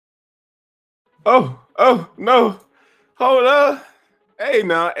Oh, no. Hold up. Hey,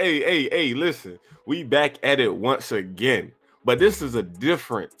 now. Hey, listen. We back at it once again. But this is a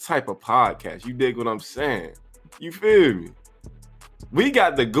different type of podcast. You dig what I'm saying? You feel me? We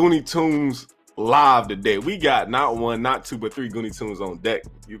got the Goonie Tunes live today. We got not one, not two, but three Goonie Tunes on deck.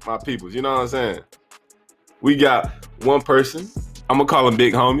 You, my peoples. You know what I'm saying? We got one person. I'm going to call him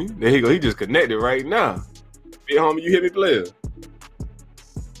Big Homie. There he go. He just connected right now. Big Homie, you hear me, player?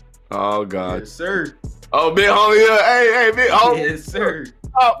 Oh, God. Yes, sir. Oh, Big Homie. Hey, Big Homie. Yes, sir.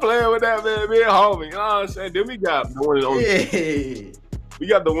 Stop playing with that, man. Big Homie. You know what I'm saying? Then we got the one and only. Hey. We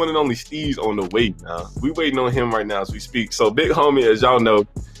got the one and only Steve's on the way now. We waiting on him right now as we speak. So Big Homie, as y'all know,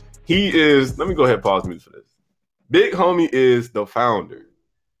 he is. Let me go ahead and pause music for this. Big Homie is the founder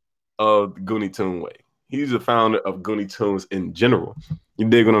of the Goonie Tune Way. He's the founder of Goonie Tunes in general. You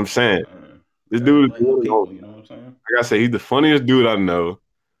dig what I'm saying? This dude is people, you know what I'm saying? Like I said, he's the funniest dude I know.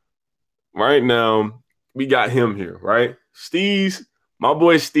 Right now, we got him here, right? Steve's, my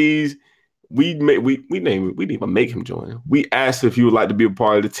boy Steve's. We didn't even make him join. We asked if he would like to be a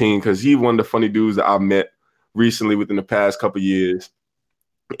part of the team because he's one of the funny dudes that I've met recently within the past couple of years.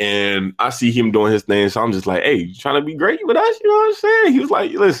 And I see him doing his thing, so I'm just like, hey, you trying to be great with us? You know what I'm saying? He was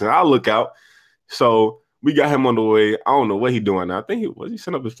like, listen, I'll look out. So we got him on the way. I don't know what he's doing now. I think he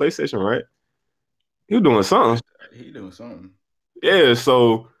set up his PlayStation, right? He was doing something. He doing something. Yeah,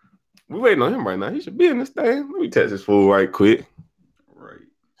 so we waiting on him right now. He should be in this thing. Let me text this fool right quick. Right.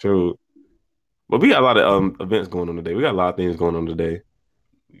 So, but we got a lot of events going on today. We got a lot of things going on today.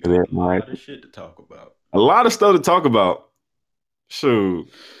 We got a lot of shit to talk about. A lot of stuff to talk about. Shoot.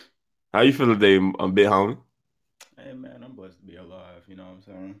 How you feel today, Big Homie? Hey, man, I'm blessed to be alive. You know what I'm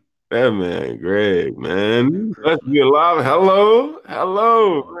saying? Yeah, man. Greg, man. Blessed to be alive.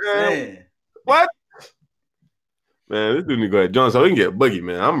 Hello, man. What? Man, this dude need to go ahead and join so we can get boogie,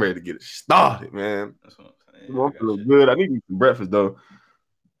 man. I'm ready to get it started, man. That's what I'm saying. I'm feeling good. I need to eat some breakfast, though.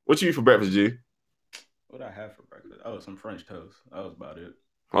 What you eat for breakfast, G? What I have for breakfast? Oh, some French toast. That was about it.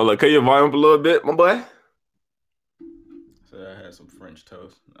 Hold on, cut your volume up a little bit, my boy. So I had some French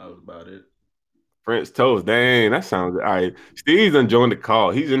toast. That was about it. French toast. Dang, that sounds good. All right. Steve's enjoying the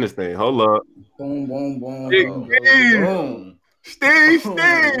call. He's in this thing. Hold up. Boom, boom, boom. Boom. Steve.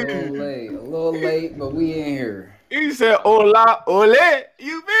 A little late, but we in here. He said, hola, ole.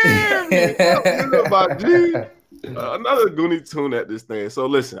 You feel me? About G. Another Goonie tune at this thing. So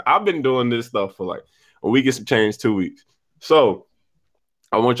listen, I've been doing this stuff for like a week and some change, 2 weeks. So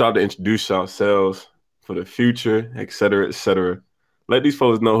I want y'all to introduce yourselves for the future, et cetera, et cetera. Let these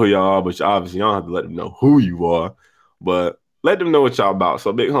folks know who y'all are, but obviously y'all don't have to let them know who you are. But let them know what y'all about.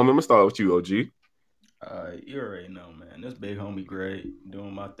 So Big Homie, I'm going to start with you, OG. You already know, man. This Big Homie Gray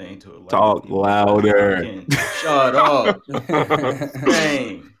doing my thing to it. Talk louder. Shut up.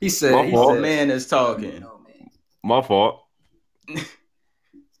 Dang. He said, man is talking. My fault.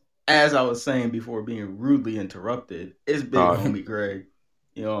 As I was saying before being rudely interrupted, it's Big Homie Greg.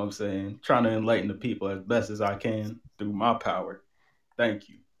 You know what I'm saying? Trying to enlighten the people as best as I can through my power. Thank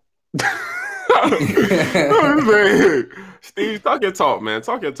you. Steve, talk your talk, man.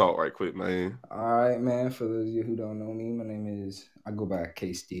 Talk your talk right quick, man. All right, man. For those of you who don't know me, my name is, I go by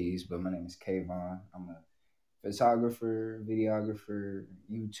K Steves, but my name is Kayvon. I'm a photographer, videographer,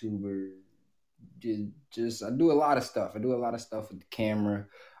 YouTuber. Just I do a lot of stuff. I do a lot of stuff with the camera.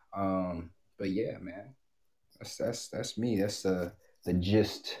 But yeah, man. That's me. That's the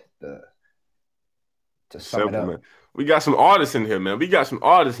gist, to sum it up. Man. We got some artists in here, man.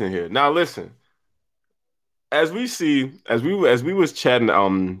 Now listen. As we was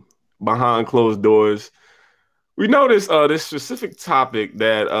chatting behind closed doors, we noticed this specific topic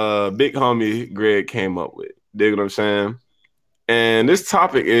that Big Homie Greg came up with. Dig what I'm saying? And this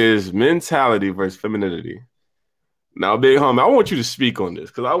topic is mentality versus femininity. Now, Big Homie, I want you to speak on this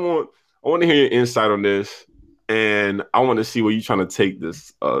because I want to hear your insight on this, and I want to see where you're trying to take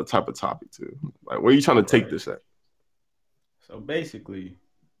this type of topic to. Like, where are you trying to take this at? So basically,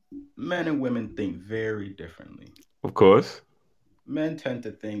 men and women think very differently. Of course. Men tend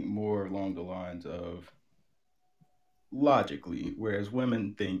to think more along the lines of logically, whereas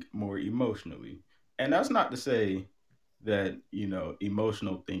women think more emotionally. And that's not to say that,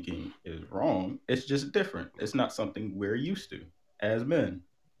 emotional thinking is wrong. It's just different. It's not something we're used to as men.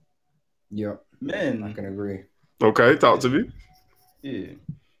 Yep. Men. I can agree. Okay, talk to me. Yeah.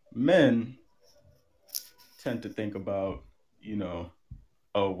 Men tend to think about,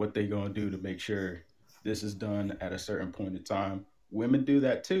 what they gonna do to make sure this is done at a certain point in time. Women do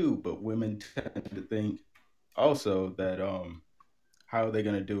that too, but women tend to think also that how are they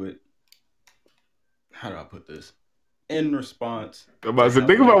gonna do it? How do I put this? in response I'm about to to say,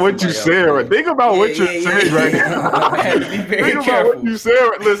 think helping about what you somebody else said. Right? be. Think about Yeah, what you're yeah, saying right yeah, now. yeah. I had to be Think very about what careful. you said.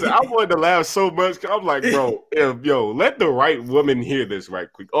 Listen, I wanted to laugh so much. I'm like, bro, let the right woman hear this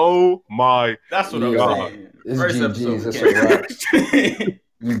right quick. Oh my That's what I'm Yeah, god. saying. it's First episode, GG's. we It's a canceled. wrap.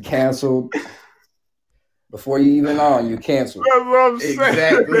 You canceled before you even on. You canceled. That's what I'm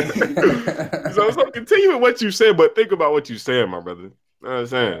Exactly. saying. So continue with what you said, but think about what you said, my brother. You know what I'm All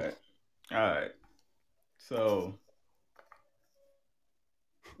saying? right. All right. So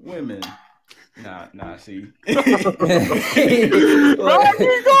women. Nah. See. Bro, Look, keep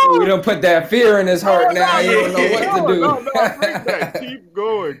we going. don't put that fear in his heart now. No, He no, don't know keep what to Yeah. going. do. No, bring that. Keep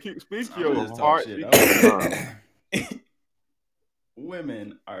going. Speak I'm gonna your just talk heart. shit. Speak I your don't care. mind.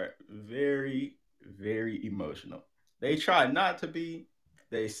 Women are very, very emotional. They try not to be.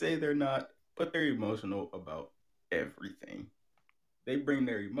 They say they're not, but they're emotional about everything. They bring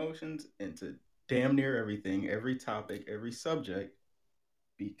their emotions into damn near everything, every topic, every subject,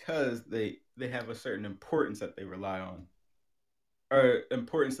 because they have a certain importance that they rely on, or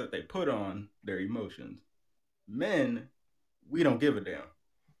importance that they put on their emotions. Men, we don't give a damn.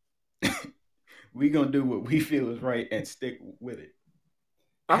 We gonna do what we feel is right and stick with it.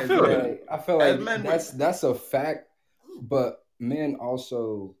 I I As feel feel that. men, like I feel as like men, we that's a fact, but men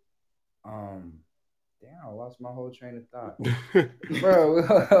also, um, damn, I lost my whole train of thought, bro.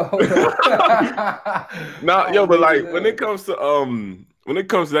 Hold up. Nah, Oh yo, but man, like when it comes to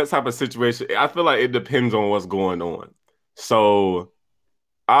that type of situation, I feel like it depends on what's going on. So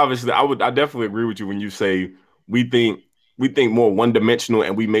obviously, I definitely agree with you when you say we think we think more one dimensional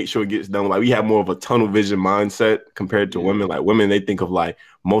and we make sure it gets done. Like we have more of a tunnel vision mindset compared to yeah, women. Like women, they think of like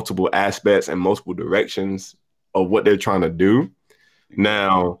multiple aspects and multiple directions of what they're trying to do. exactly.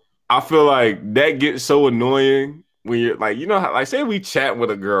 Now, I feel like that gets so annoying when you're like, you know how like say we chat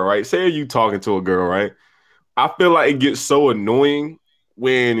with a girl, right? Say you talking to a girl, right? I feel like it gets so annoying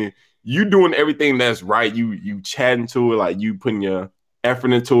when you doing everything that's right. You chatting to her, like you putting your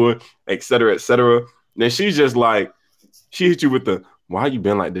effort into it, et cetera, et cetera. Then she's just like, she hit you with the, why you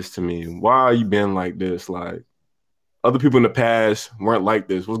been like this to me? Why you been like this? Like other people in the past weren't like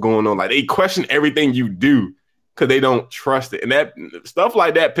this. What's going on? Like they question everything you do because they don't trust it. And that stuff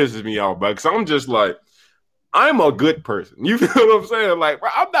like that pisses me off, bro. Because I'm just like, I'm a good person. You feel what I'm saying? Like, bro,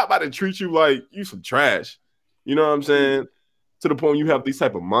 I'm not about to treat you like you some trash. You know what I'm And saying? To the point you have these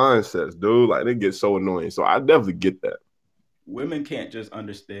type of mindsets, dude. Like they get so annoying. So I definitely get that. women can't just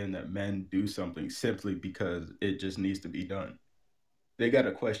understand that men do something simply because it just needs to be done. They got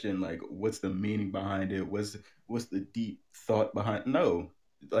to question like, what's the meaning behind it? What's the deep thought behind? No,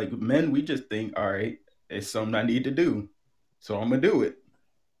 like men, we just think, all right, it's something I need to do, so I'm gonna do it.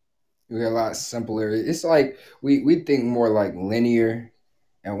 we're a lot simpler. It's like we think more like linear,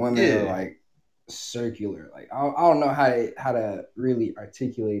 and women are Yeah, like circular. Like I don't know how to really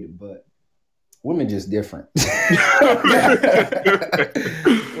articulate it, but women just different.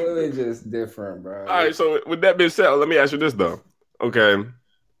 Women just different, All bro. right. So with that being said, let me ask you this though. Okay.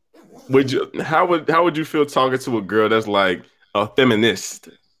 Would you how would you feel talking to a girl that's like a feminist?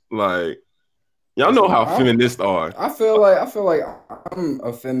 Like y'all that's know a how I, feminists are. I feel like I'm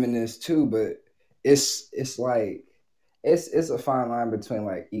a feminist too, but it's like it's a fine line between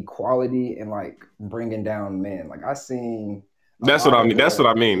like equality and like bringing down men. Like I seen a That's what lot I of mean. That's what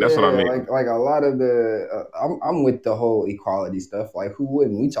I the mean. That's what I yeah, mean. like a lot of the I'm with the whole equality stuff. Like who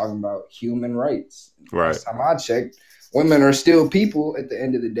wouldn't? We talking about human rights. Right. Last time I checked, women are still people at the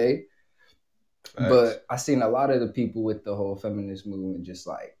end of the day. facts. But I seen a lot of the people with the whole feminist movement just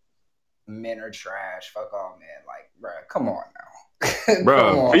like men are trash. Fuck all men. Like, bruh, come on now. Come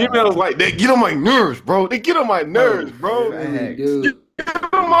Bro, on females now. like they get on my nerves, bro. They get on my nerves, No, They bro. really facts. Get do.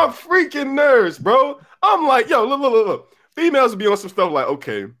 on my freaking nerves, bro. I'm like, yo, look. Females will be on some stuff like,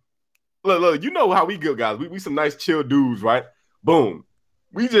 okay, look, you know how we good guys. We some nice chill dudes, right? Boom.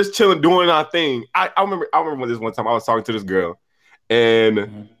 We just chilling doing our thing. I remember this one time I was talking to this girl, and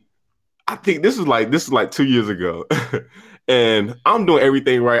Mhm. I think this is like 2 years ago. And I'm doing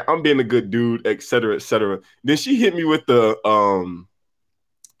everything right. I'm being a good dude, et cetera, et cetera. Then she hit me with the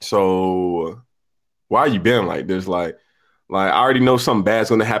so why you been like this? Like I already know something bad's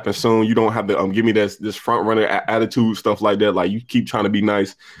gonna happen soon. You don't have to give me this front runner attitude, stuff like that. Like you keep trying to be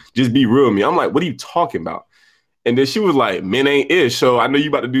nice, just be real with me. I'm like, what are you talking about? And then she was like, men ain't ish. So I know you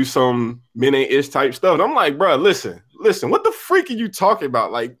about to do some men ain't ish type stuff. And I'm like, bro, listen, what the freak are you talking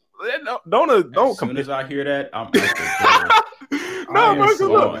about? Like, As don't soon compare. as I hear that, I'm out the door. I No, am bro, 'cause Honestly,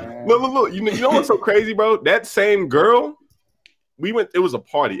 look, gone. look, man. look, look. You know what's so crazy, bro? That same girl, we went. It was a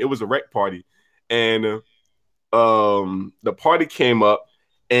party. It was a rec party, and the party came up,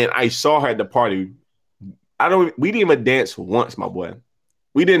 and I saw her at the party. I don't. We didn't even dance once, my boy.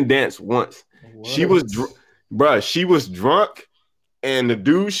 We didn't dance once. She was, What? bruh. She was drunk, and the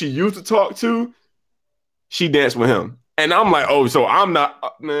dude she used to talk to, she danced with him. And I'm like, oh, so I'm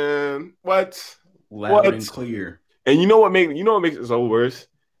not, man. What? Loud and What? clear. And you know what makes it so worse?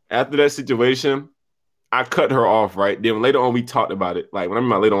 After that situation, I cut her off, right? Then later on, we talked about it. Like when I mean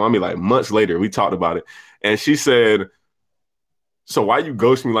by later on, I mean like months later, we talked about it. And she said, so why you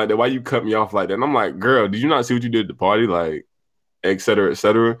ghost me like that? Why you cut me off like that? And I'm like, girl, did you not see what you did at the party? Like, et cetera, et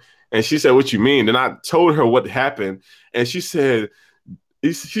cetera. And she said, what you mean? Then I told her what happened. And she said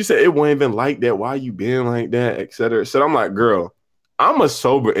it wasn't even like that. Why you being like that, et cetera. So I'm like, girl, I'm a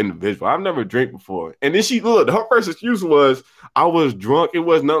sober individual. I've never drank before. And then she looked, her first excuse was, I was drunk. It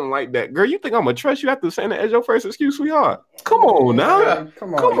was nothing like that. Girl, you think I'm gonna trust you after saying that as your first excuse, sweetheart? Come on now. Man,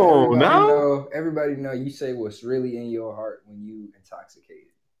 come Come on. on now. Everybody know you say what's really in your heart when you intoxicated.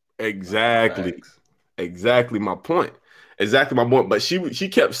 Exactly. Facts. Exactly my point. Exactly my point. But she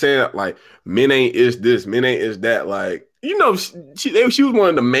kept saying like men ain't is this, men ain't is that. Like, you know, she was one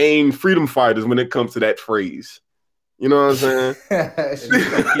of the main freedom fighters when it comes to that phrase. You know what I'm If you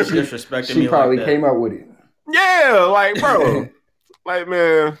gonna keep saying? disrespecting She me like probably that, came up with it. Yeah, like bro, like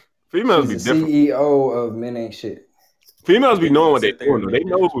man, females She's be the different. CEO of Men Ain't Shit. Females be they knowing gonna what they sit there doing and though. make They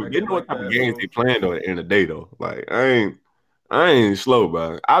disrespect know it what like type of that, games they bro. playing though at the end of the day though. Like I ain't slow,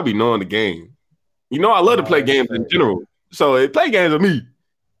 bro. I be knowing the game. You know I love to No, play that's games in straight. general. So play games with me.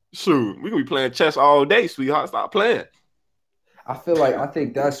 Shoot, we can be playing chess all day, sweetheart. Stop playing. I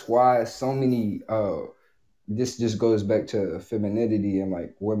think that's why so many this just goes back to femininity and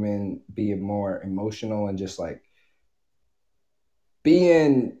like women being more emotional and just like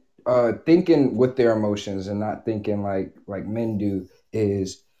being thinking with their emotions and not thinking like men do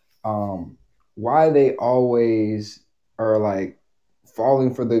is why they always are like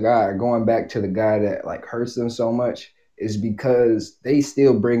falling for the guy, going back to the guy that like hurts them so much is because they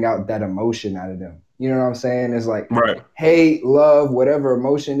still bring out that emotion out of them. You know what I'm saying? It's like Right. hate, love, whatever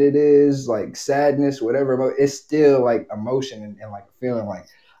emotion it is, like sadness, whatever, it's still like emotion and like a feeling. Like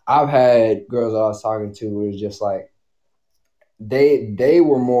I've had girls I was talking to who was just like they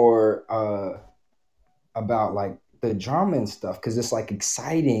were more about like the drama and stuff because it's like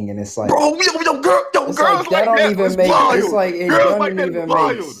exciting and it's like Bro, it's girls like that like don't that is even make it's wild. like it Girls like doesn't that is even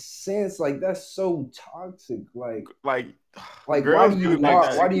make wild. sense. Like that's so toxic. Like Like girls I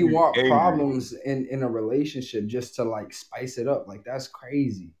think why that do you genuinely want angry. problems in a relationship just to like spice it up? Like that's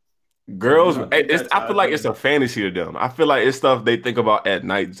crazy. Girls, I think that I feel ties like it's in. a fantasy to them. I feel like it's stuff they think about at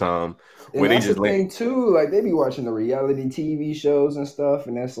nighttime And where they that's the just lay. thing too. Like they be watching the reality TV shows and stuff,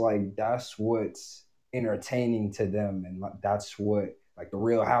 and it's like that's what's entertaining to them, and like, that's what like the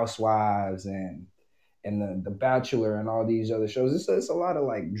Real Housewives and the Bachelor and all these other shows. It's a lot of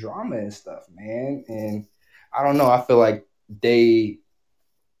like drama and stuff, man. And I don't know. I feel like they.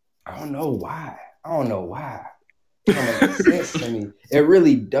 I don't know why. I don't know why. It don't make sense to me. It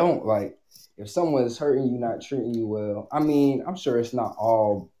really don't. Like if someone's hurting you, not treating you well. I mean, I'm sure it's not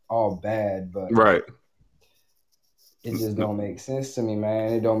all bad, but Right. it just don't make sense to me,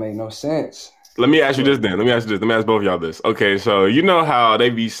 man. It don't make no sense. Let me ask you this Look, then. Let me ask you this. Let me ask both of y'all this. Okay, so you know how they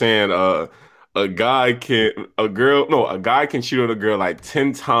be saying a guy can cheat on a girl like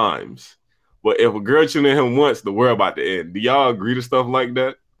 10 times. But if a girl cheat on him once, the world about to end. Do y'all agree to stuff like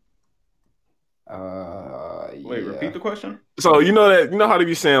that? wait, repeat Yeah. the question. So you know how they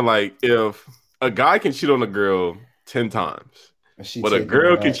be saying like if a guy can cheat on a girl 10 times, She but a taking it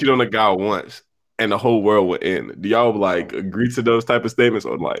girl can back. cheat on a guy once and the whole world will end. Do y'all like Um, agree to those type of statements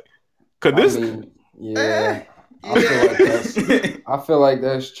or like cause I this mean, yeah. Eh, I feel like yeah. that's I feel like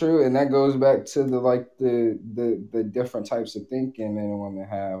that's true, and that goes back to the like the different types of thinking men and women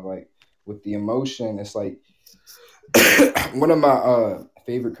have. Like with the emotion, it's like one of my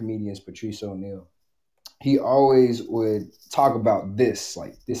favorite comedians, Patrice O'Neill. He always would talk about this,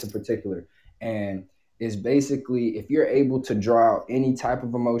 like this in particular, and is basically if you're able to draw out any type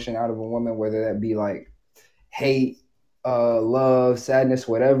of emotion out of a woman, whether that be like hate, love, sadness,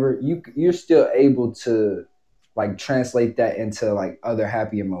 whatever, you're still able to like translate that into like other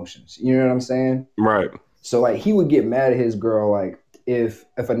happy emotions. You know what I'm saying? right, So like he would get mad at his girl like if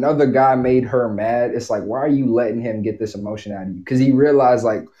another guy made her mad, it's like why are you letting him get this emotion out of you? Because he realized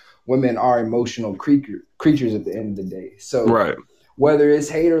like women are emotional creatures at the end of the day. So right. whether it's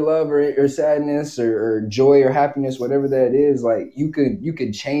hate or love or sadness or joy or happiness, whatever that is, like you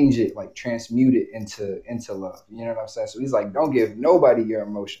could change it, like transmute it into love. You know what I'm saying? So he's like, don't give nobody your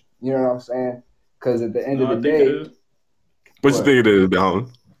emotion. You know what I'm saying? Because at the end of No, the I think it day, is. What you what? think it is,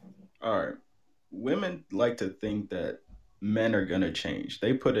 Don? All right. Women like to think that men are gonna change.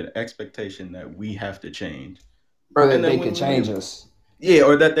 They put an expectation that we have to change, Or and that then they when could we change realize, us. yeah,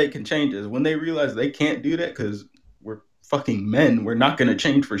 or that they can change us. When they realize they can't do that because we're fucking men, we're not gonna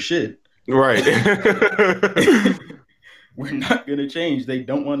change for shit. Right. We're not gonna change. They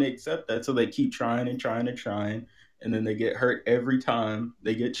don't want to accept that, so they keep trying and trying and trying, and then they get hurt every time.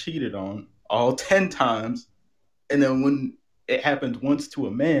 They get cheated on all 10 times, and then when it happens once to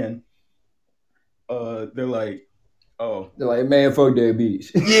a man, they're like, "Oh, They're like, man, fuck that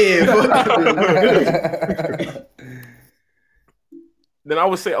bitch. yeah, fuck that bitch." Then I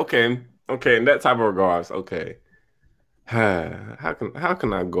would say, okay, in that type of regards, okay. How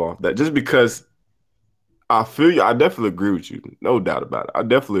can I go off that? Just because I feel you, I definitely agree with you. No doubt about it. I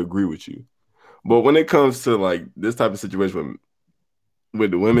definitely agree with you. But when it comes to like this type of situation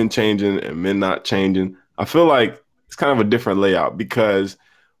with the women changing and men not changing, I feel like it's kind of a different layout because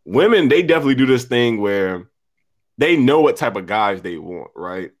women, they definitely do this thing where they know what type of guys they want,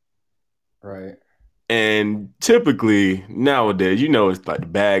 right? Right. And typically nowadays, it's like the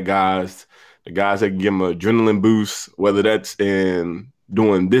bad guys, the guys that can give them an adrenaline boost, whether that's in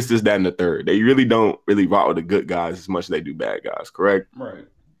doing this, that, and the third. They really don't really rock with the good guys as much as they do bad guys, correct? Right.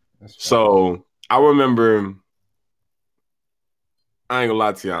 That's facts. So I remember, I ain't gonna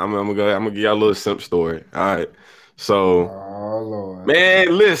lie to you. I'm gonna give y'all a little simp story. All right. So, Oh Lord.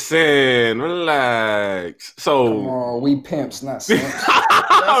 man, listen, relax. Come So, on, we pimps, not hey, simps.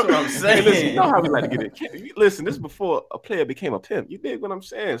 That's what I'm listen, you know saying. how we like to get it. Listen, this is before a player became a pimp. You dig what I'm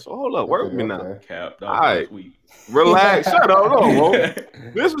saying? So hold up, work Okay, with me now. okay. Cap, that All was right, last week. relax. Shut up, no, bro.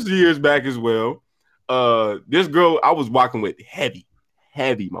 Right. This was years back as well. This girl I was walking with heavy,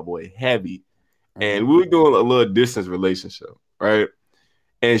 my boy, heavy, and Mhm. we were doing a little distance relationship, right?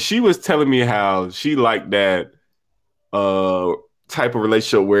 And she was telling me how she liked that uh type of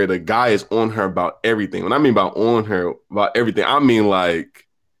relationship where the guy is on her about everything. When I mean about on her about everything, I mean like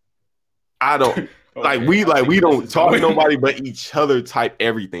I don't like Okay, I we think this don't is talk to going. nobody but each other type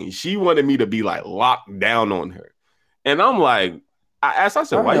everything. She wanted me to be like locked down on her. And I'm like, I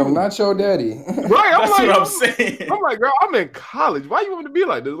said, I why am you not your daddy. right? That's what I'm I'm saying. like, girl, I'm in college. Why you want me to be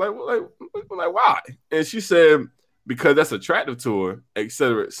like this? Like why? And she said, because that's attractive to her, et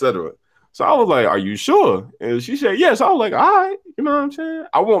cetera, et cetera. So I was like, are you sure? And she said, yes. I was like, all right, you know what I'm saying?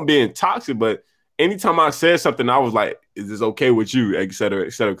 I won't be toxic, but anytime I said something, I was like, is this okay with you, et cetera,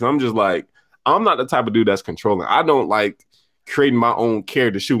 et cetera? Because I'm just like, I'm not the type of dude that's controlling. I don't like creating my own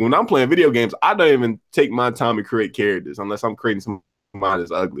character. Shoot, when I'm playing video games, I don't even take my time to create characters unless I'm creating somebody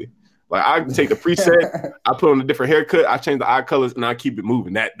that's ugly. Like I take the preset, I put on a different haircut, I change the eye colors, and I keep it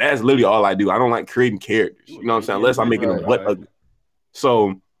moving. That's literally all I do. I don't like creating characters. You You a know what I'm good saying? Unless I'm making individual, them Right. butt dog. ugly.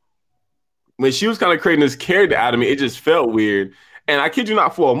 So when she was kind of creating this character out of me, it just felt weird. And I kid you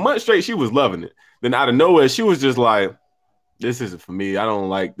not, for a month straight, she was loving it. Then out of nowhere, she was just like, "This isn't for me. I don't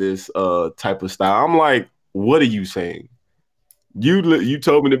like this type of style." I'm like, "What are you saying? You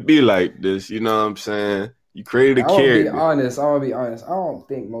told me to be like this. You know what I'm saying? You created a I'm gonna be character." honest. I'm gonna be honest. I don't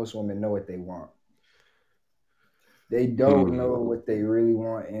think most women know what they want. They don't Hmm. know what they really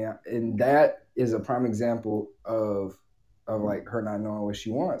want, and that is a prime example of like her not knowing what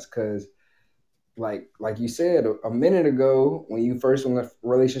she wants. Because like you said a minute ago, when the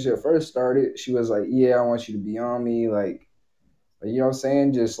relationship first started, she was like, "Yeah, I want you to be on me." Like, you know what I'm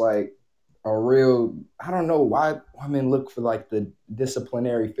saying? Just like a real. I don't know why women look for like the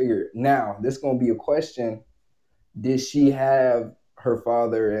disciplinary figure. Now, this gonna be a question: did she have her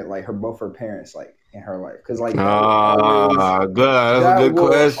father and like her both her parents like in her life? Because like Good. That's a that good will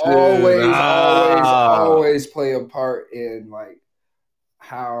question. always play a part in like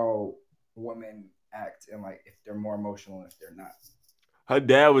how women act and like if they're more emotional and if they're not. Her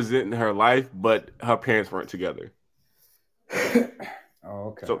dad was in her life, but her parents weren't together. Oh,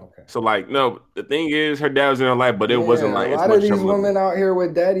 okay, So, okay. so like, no, the thing is, her dad was in her life, but it wasn't Yeah, a like as lot of much of these a love. women out here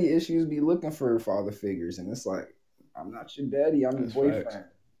with daddy issues be looking for father figures, and it's like, I'm not your daddy, I'm your That's facts.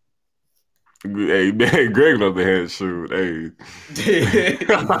 boyfriend. Hey, man, Greg on the head shoot. Hey,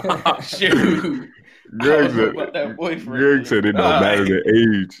 Shoot. I Greg don't know said, about that boyfriend Greg thing, said it but don't all matter right.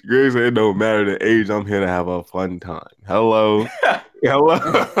 the age. Greg said it don't matter the age. I'm here to have a fun time. Hello, hello.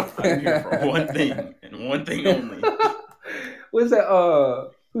 I'm here for one thing and one thing only. What's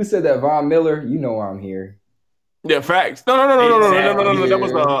that? Who said that? Von Miller. You know I'm here. Yeah, facts. No. That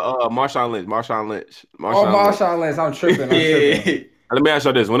was Exactly. Marshawn Lynch. Marshawn Lynch. Oh, Marshawn Lynch. Marshawn Lynch. I'm tripping. I'm tripping. Yeah. Let me ask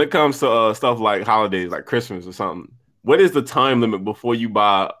you this: when it comes to stuff like holidays, like Christmas or something, what is the time limit before you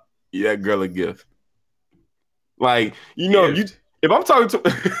buy that girl a gift? Like, if you Gift. if I'm talking to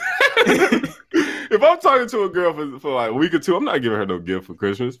if I'm talking to a girl for like a week or two, I'm not giving her no gift for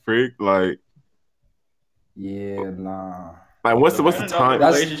Christmas. Freak, like Yeah, nah. Like, So what's in the another time?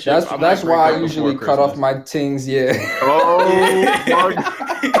 relationship, I That's might break why I up before usually cut off Christmas. my tings. Yeah. Oh my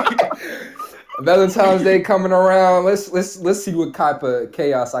Valentine's Day coming around. Let's see what type of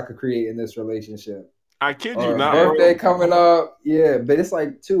chaos I could create in this relationship. I kid you Or not, birthday bro. coming up. Yeah, but it's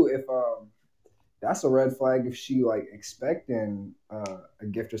like too if that's a red flag if she like expecting a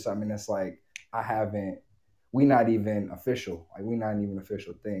gift or something that's like I haven't we not even official. Like we not even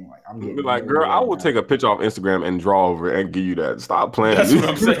official thing. Like I'm Be getting to like, know you girl, I right will take now. a picture off Instagram and draw over it and give you that. Stop playing. That's what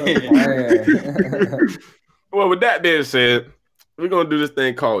I'm Stop saying. playing. Well, with that being said, we're gonna do this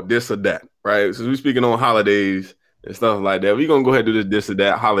thing called this or that, right? Since we're speaking on holidays and stuff like that, we're gonna go ahead and do this or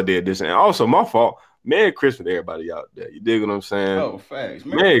that holiday edition. And also, my fault. Merry Christmas to everybody out there. You dig what I'm saying? Oh, facts.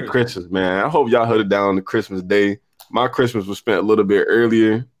 Merry Merry Christmas. Christmas, man. I hope y'all heard it down to Christmas Day. My Christmas was spent a little bit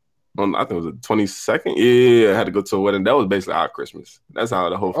earlier. On I think it was the 22nd. Yeah, I had to go to a wedding. That was basically our Christmas. That's how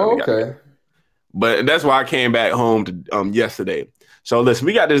the whole family Oh, got together. okay. But that's why I came back home to yesterday. So listen,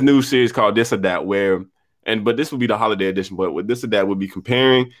 we got this new series called This or That, but this will be the holiday edition. But with This or That, we'll be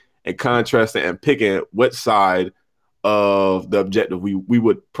comparing and contrasting and picking what side of the objective we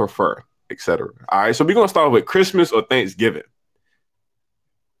would prefer, etc. All right. So we're gonna start with Christmas or Thanksgiving.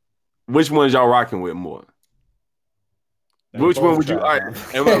 Which ones y'all rocking with more? They Which one both would you? All trash, right, man.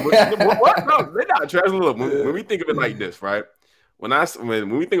 and what? No, they're not trash. Look, when we think of it like this, right?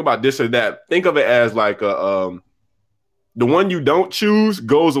 When we think about this or that, think of it as like the one you don't choose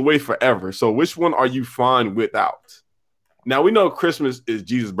goes away forever. So which one are you fine without? Now we know Christmas is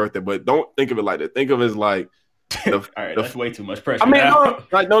Jesus' birthday, but don't think of it like that. Think of it as like the All right, the. that's way too much pressure I mean, now.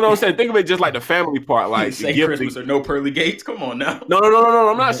 no, I'm saying think of it just like the family part, like the Say gift. Christmas or no pearly gates. Come on now. No.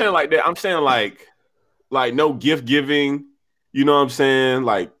 I'm not saying like that. I'm saying like no gift giving. You know what I'm saying?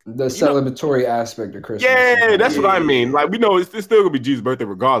 Like The you know, celebratory aspect of Christmas. yeah, that's what I mean. Yeah. Like we know it's still gonna be Jesus' birthday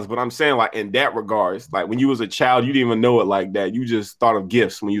regardless, but I'm saying like in that regards, like when you was a child, you didn't even know it like that. You just thought of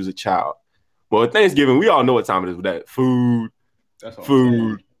gifts when you was a child. Well, at Thanksgiving, we all know what time it is with that food, That's what I'm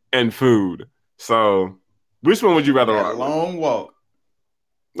food, saying. and food. So, which one would you rather That rock with? long walk.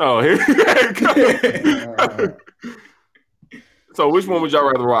 Oh, here you Uh, go. So, which one would Shoot.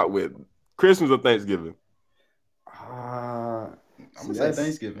 y'all rather rock with? Christmas or Thanksgiving? uh, I'm see, gonna say that's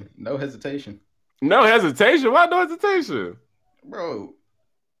Thanksgiving. No hesitation. No hesitation. Why no hesitation? Bro,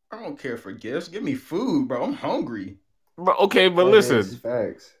 I don't care for gifts. Give me food, bro. I'm hungry. But okay, but that is listen.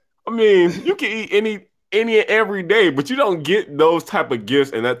 facts. I mean, you can eat any and every day, but you don't get those type of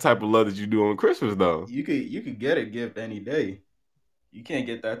gifts and that type of love that you do on Christmas, though. You could get a gift any day. You can't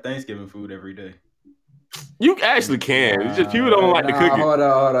get that Thanksgiving food every day. You actually can. It's just people don't like to cook Nah. it. Hold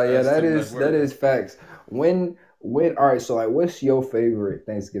on. Yeah, That's that too much is that work. is facts. When all right. So like, what's your favorite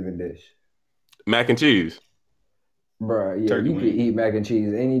Thanksgiving dish, Mac and cheese. bro? Yeah, Turkey you could wing. eat mac and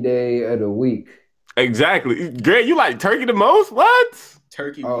cheese any day of the week. Exactly. Greg, you like turkey the most? What?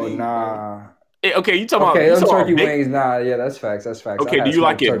 Turkey Oh wings, bro. nah. Okay, Okay, you them talking turkey about baked? wings. Nah, yeah, that's facts. That's facts. I Okay, do had you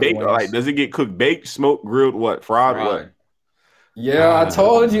like smoked it turkey baked or like wings. does it get cooked, baked, smoked, grilled, what, fried, what? Fried. Yeah, I Ah.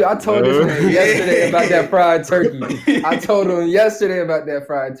 told you. I told this man yesterday about that fried turkey. I told him yesterday about that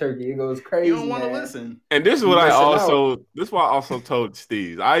fried turkey. It goes You don't crazy, want to man. listen. And this is You what missing out. this is what I also told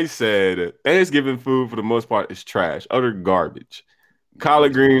Steve. I said Thanksgiving food for the most part is trash, utter garbage.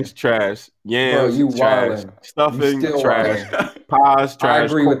 Collard Garbage, greens, man. trash. Bro, Yams, you trash. wildin'. You Stuffing, still trash. wildin'. Pies, I trash.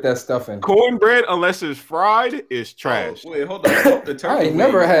 agree with that stuffing. Cornbread, unless it's fried, is Oh, trash. wait, hold on. The I turkey ain't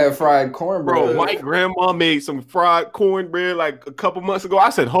never wings. had fried Bro, cornbread. my grandma made some fried cornbread like a couple months ago. I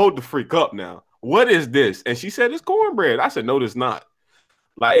said, hold the freak up now. What is this? And she said, it's cornbread. I said, no, it's not.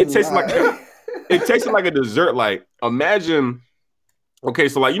 Like It's it tastes like not. it tasted like a dessert. Like imagine, okay,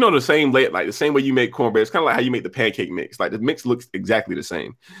 so like the same way you make cornbread. It's kind of like how you make the pancake mix. Like the mix looks exactly the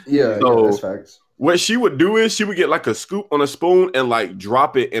same. Yeah, that's So facts. what she would do is she would get like a scoop on a spoon and like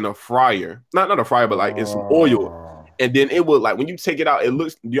drop it in a fryer. Not a fryer, but like in some oil. Oh, And then it would like when you take it out, it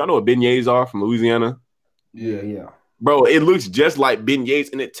looks. Do y'all know what beignets are from Louisiana? yeah, Yeah. yeah. Bro, it looks just like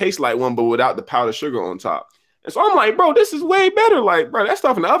beignets and it tastes like one, but without the powdered sugar on top. And so I'm like, bro, this is way better. Like, bro, that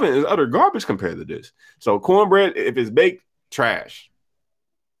stuff in the oven is utter garbage compared to this. So cornbread, if it's baked, trash.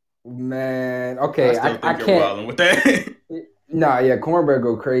 Man, I okay, still I think you're can't. wilding with that. Nah, yeah, cornbread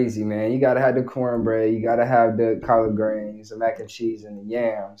go crazy, man. You gotta have the cornbread. You gotta have the collard greens, the mac and cheese, and the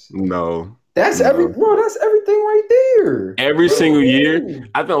yams. No, That's no. bro. That's everything right there. Every single Bro, year, Ooh.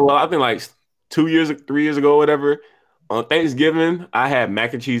 I think like 2 years, 3 years ago, whatever. On Thanksgiving, I had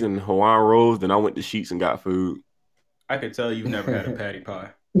mac and cheese and Hawaiian rolls. Then I went to Sheets and got food. I could tell you've never had a patty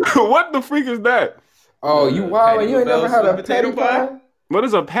pie. What the freak is that? Oh, you The wow, Patty you ain't never LaBelle had sweet a potato patty pie? pie? What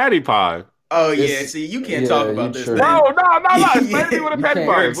is a patty pie? Oh yeah, It's see, you can't yeah, talk you about this Bro, tripping. then. no. Explain to me Yeah, what a You patty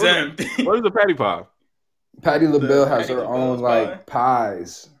can't. pie you're is. exempt. What is a patty pie? Patty The LaBelle has Patty her own LaBelle's pie. like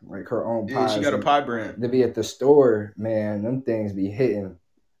pies, like her own Yeah, she pies, got a and pie brand. they be at the store. Man, them things be hitting.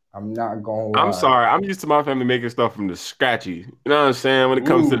 I'm not gonna I'm lie. sorry. I'm used to my family making stuff from the scratchy. You know what I'm saying? When it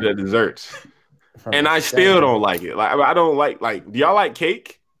comes to the Ooh, desserts, From and the I still scratchy. don't like it. Like I don't like. Do y'all like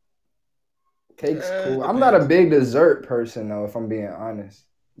cake? Cake's cool. I'm not a depends. big dessert person though, if I'm being honest.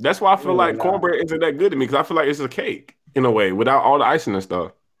 That's why I feel Really like not. cornbread isn't that good to me because I feel like it's a cake in a way without all the icing and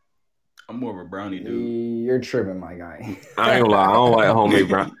stuff. I'm more of a brownie dude. You're tripping, my guy. I ain't gonna lie. I don't like homemade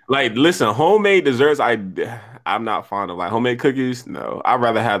brown. Like, listen, homemade desserts. I'm not fond of like homemade cookies. No, I'd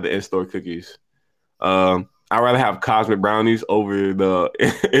rather have the in-store cookies. I'd rather have cosmic brownies over the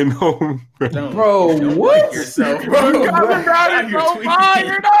in-home. Bro, Don't like what? yourself, Bro, bro. cosmic Now brownies you're so fire,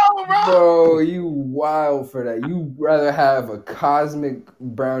 tweaking. no, bro. Bro, you wild for that. You rather have a cosmic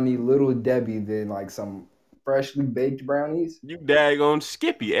brownie Little Debbie than like some freshly baked brownies? You daggone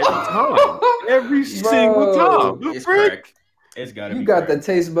Skippy every time, every single time. Bro, The It's frick. crack. It's gotta you be got crack. the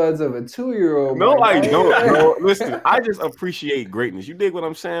taste buds of a 2-year-old, No, my I don't, bro. guy. Listen, I just appreciate greatness. You dig what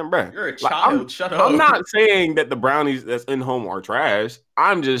I'm saying, bro? You're a Like I'm, child. Shut I'm up. not saying that the brownies that's in home are trash.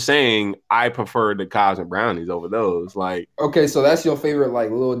 I'm just saying I prefer the cosmic brownies over those. Like, Okay, so that's your favorite like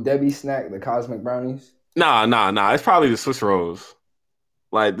Little Debbie snack, the cosmic brownies? nah. It's probably the Swiss rolls.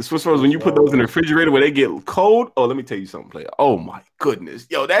 Like the Swiss rolls, when Swiss you put those in the rolls. refrigerator where they get cold. Oh, let me tell you something, player. Oh my goodness,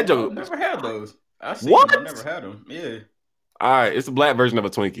 yo, that No, I've joke is never had those. I seen them. I what? never had them. Yeah. All right, it's a black version of a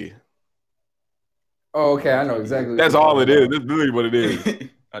Twinkie. Oh, I okay, I like know Twinkies. exactly what That's you're all talking it is. about. That's literally what it is.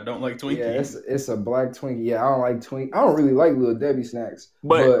 I don't like Yeah, Twinkies. it's a black Twinkie. Yeah, I don't like Twink. I don't really like Little Debbie snacks,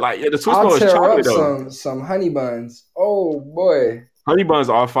 But but like, yeah, the Swiss I'll roll is tear up chocolate though. some honey buns. Oh boy. Honey buns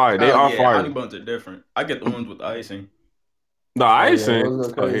are fire. They Oh are yeah, honey fire. buns are different. I get the ones with icing. No, Oh I ain't yeah, saying.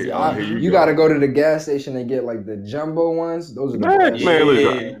 those go Oh crazy. here, oh here you You go. gotta go to the gas station and get like the jumbo ones. Those are the Heck, best man, right look, Yeah.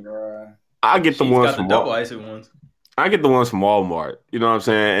 there, bro. I get the Sheets ones got the from double Wal. icing ones. I get the ones from Walmart. You know what I'm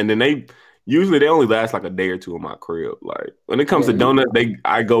saying? And then they usually they only last like a day or two in my crib. Like when it comes Yeah, to you. donuts, they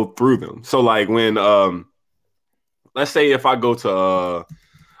I go through them. So like when let's say if I go to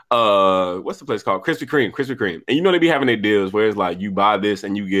what's the place called? Krispy Kreme. And you know they be having their deals where it's like you buy this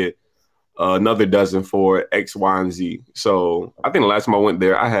and you get another dozen for X, Y, and Z. So I think the last time I went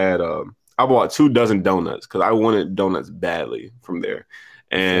there, I bought 2 dozen donuts because I wanted donuts badly from there.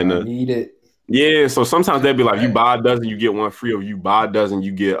 You said And I need it. yeah, so sometimes they'd be like, you Right. buy a dozen, you get one free, or you buy a dozen,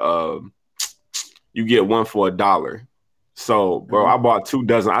 you get one for $1. So, bro, I Mhm. bought 2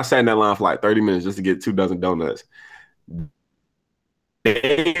 dozen. I sat in that line for like 30 minutes just to get 2 dozen donuts.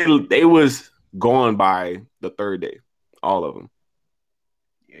 They was gone by the third day, all of them.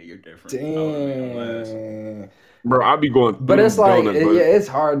 Yeah, you're different. I wouldn't be gonna last. Damn. Bro, I'll be going But through it's like, donuts, yeah, bro. it's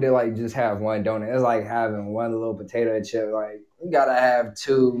hard to like just have one donut. It's like having one little potato chip. Like you gotta have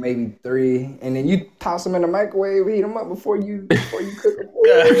two, maybe three, and then you toss them in the microwave, heat them up before you cook them.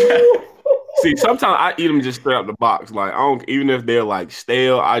 Ooh. See, sometimes I eat them just straight out the box. Like I don't, even if they're like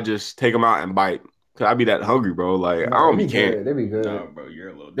stale, I just take them out and bite. Cause I be that hungry, bro. Like I No, they don't be be caring. good. They be No, good. bro, you're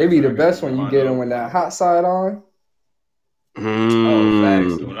a little They be different. the I gotta best warm when you mine get them up. with that hot side on. Oh,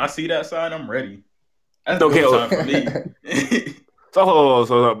 facts. Mm. When I see that sign, I'm ready. That's Okay, go time for me. so hold on,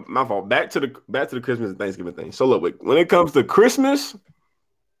 so my fault. Back to the Christmas and Thanksgiving thing. So look, when it comes to Christmas,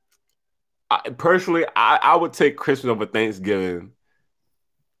 I would take Christmas over Thanksgiving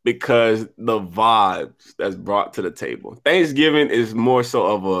because the vibes that's brought to the table. Thanksgiving is more so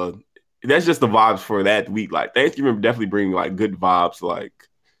of a that's just the vibes for that week. Like Thanksgiving definitely bring like good vibes, like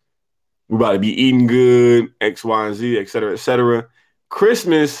we about to be eating good, X, Y, and Z, et cetera, et cetera.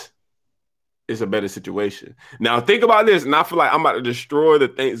 Christmas is a better situation. Now think about this, and I feel like I'm about to destroy the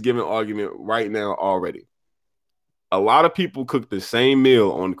Thanksgiving argument right now already. A lot of people cook the same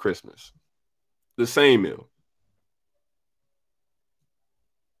meal on Christmas. The same meal.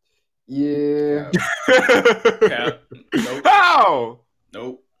 Yeah. Cap, cap. Nope, How?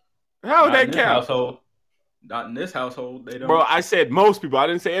 nope. How Not in that this count? household. Not in this household. They Bro, don't. I said most people. I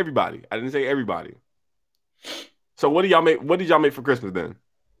didn't say everybody. I didn't say everybody. So what do y'all make? What did y'all make for Christmas then?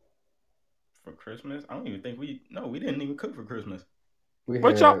 For Christmas, I don't even think we. No, we didn't even cook for Christmas. We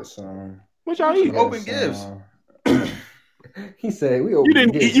What y'all had some. what We y'all just We eat? had open gifts. some. He said we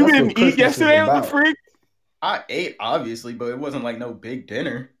open gifts. You That's what didn't eat Christmas is yesterday, what the about. freak? I ate obviously, but it wasn't like no big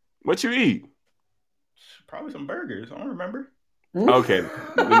dinner. What you eat? Probably some burgers. I don't remember. Okay,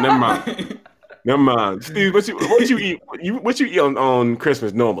 never mind. Never mind. Steve, what you eat? What you eat on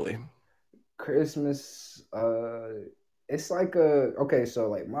Christmas normally? Christmas, it's like a okay. So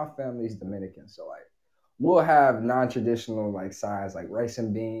like my family's Dominican, so like we'll have non-traditional like sides like rice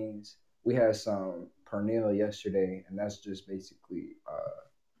and beans. We had some pernil yesterday, and that's just basically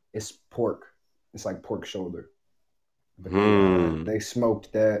it's pork. It's like pork shoulder, but Hmm. they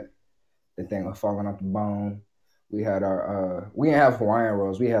smoked that. The thing was falling off the bone. We had our we didn't have Hawaiian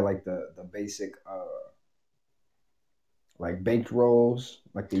rolls. We had like the basic like baked rolls,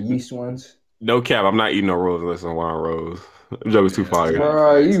 like the yeast ones. No cap, I'm not eating no rolls unless I'm wine rolls. That joke is too Yeah, that's fire. kind of Bro,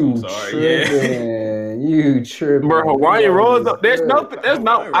 facts. I'm you sorry. Yeah. tripping. You Bro, tripping. Them Hawaiian rolls rolls, is there's good. nothing, there's no,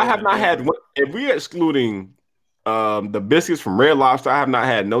 Hawaiian I rolls have are not had, different. if we excluding the biscuits from Red Lobster, I have not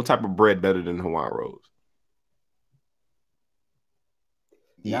had no type of bread better than Hawaiian rolls.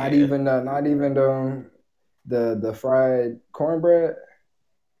 Yeah. Not even the fried cornbread.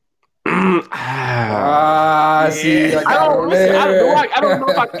 I Ah, see, I got Yeah. him listen, there. I don't know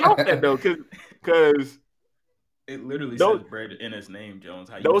if I count that though, because It literally those says bread in its name, Jones.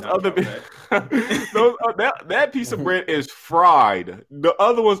 How you those not other count that? that piece of bread is fried. The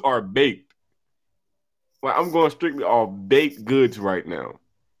other ones are baked. Like I'm going strictly off baked goods right now.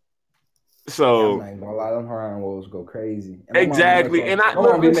 Yeah, I'm So not even gonna lie, them Hawaiian rolls go crazy. And exactly, and I my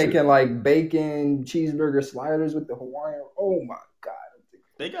mom be listen, making like bacon cheeseburger sliders with the Hawaiian. Oh my god.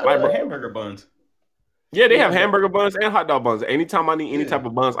 They got like bro, hamburger buns. yeah, they Yeah, have but hamburger buns and hot dog buns. Anytime I need any Yeah. type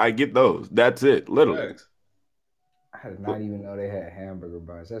of buns, I get those. That's it, literally. Facts. I did not even know they had hamburger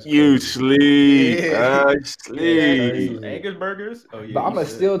buns. That's You crazy. sleep, Yeah. Yeah, That's they had some sleep. crazy. Angus burgers. Oh yeah, But I'm you gonna good.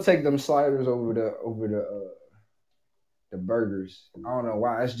 still take them sliders over the burgers. I don't know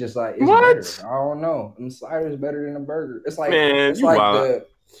why. It's just like it's better. What? I don't know. Them sliders better than a burger. Man, It's you like wild. the.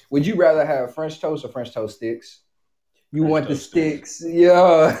 Would you rather have French toast or French toast sticks? You French want the toast sticks. sticks,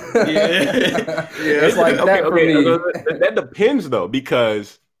 yeah. Yeah. It's like Yeah. Okay, that for okay. me. That depends though,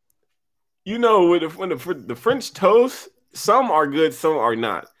 because you know, with the French toast, some are good, some are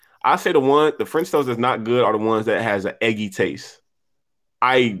not. I say the French toast that's not good are the ones that has an eggy taste.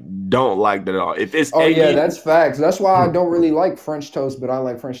 I don't like that at all. If it's Oh yeah, eggy, that's facts. That's why I don't really like French toast, but I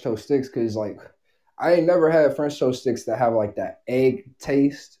like French toast sticks because like I ain't never had French toast sticks that have like that egg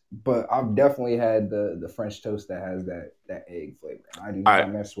taste, but I've definitely had the French toast that has that egg flavor. I do all right.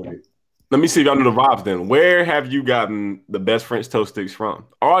 not mess with it. Let me see if y'all know the vibes. Then, where have you gotten the best French toast sticks from?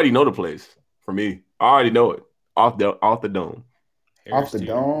 I already know the place. For me, I already know it off the dome. Off Harris the Teeter.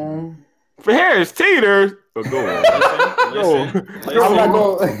 dome. For Harris Teeter, go on, Listen, go listen, on, I'm not listen.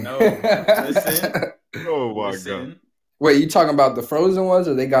 go on. going. No, listen, Oh my god. listen. Wait, you talking about the frozen ones,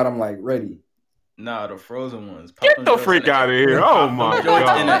 or they got them like ready? Nah, the frozen ones. Get the freak out of here. Oh Pop them my joints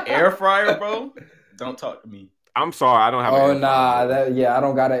in an god. air fryer, bro. Don't talk to me. I'm sorry, I don't have an Oh air fryer, nah, bro. that yeah, I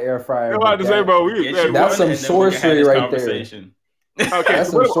don't got an air fryer, I'm about but to say, bro, Get you that's one, some and then we can have sorcery this right there. conversation. okay, That's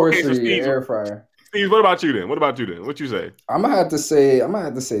so some so sorcery, air fryer. Steve, what about you then? What about you then? What you say? I'm gonna have to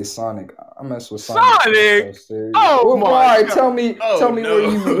say Sonic. I mess with Sonic French Sonic? toast sticks. Oh Well, my why? god. Oh Tell me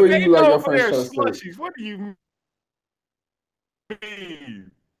no. where They you like know your over French there toast stick. slushies. What do you mean?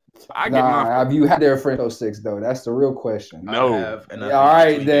 I get Nah, my have you had their French toast sticks though? That's the real question. I no. have, and I Yeah, all think you're right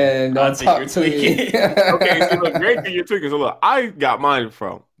tweaking. then. I Don't think talk you're to me. tweaking. Okay, see, look, great thing you're tweaking. So look, I got mine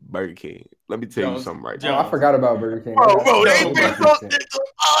from Burger King. Let me tell you Jones, something right Oh, now. I Jones. forgot about Burger King. They Bro, got bro, some they No, really been bro. so decent. it's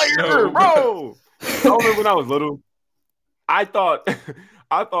fire, No, bro. bro. I remember when I was little, I thought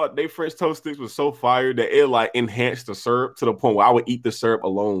I thought they French toast sticks was so fire that it like enhanced the syrup to the point where I would eat the syrup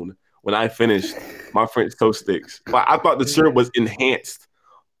alone when I finished my French toast sticks. Like I thought the syrup was enhanced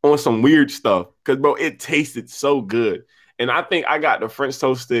on some weird stuff because bro, it tasted so good. And I think I got the French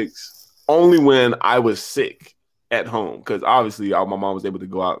toast sticks only when I was sick at home because obviously my mom was able to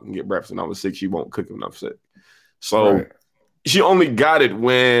go out and get breakfast and I was sick. She won't cook enough sick. So Right. she only got it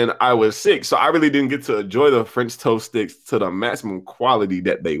when I was sick. So I really didn't get to enjoy the French toast sticks to the maximum quality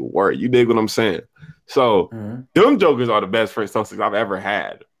that they were. You dig what I'm saying? So Mm-hmm. them jokers are the best French toast sticks I've ever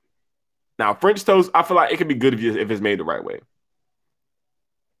had. Now, French toast, I feel like it could be good if it's made the right way.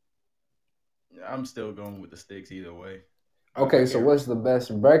 I'm still going with the sticks either way. Okay, so Here, what's the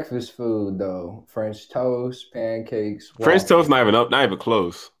best breakfast food though? French toast, pancakes, French toast waffles. not even up, not even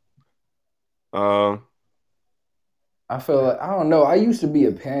close. Uh, I feel like I don't know. I used to be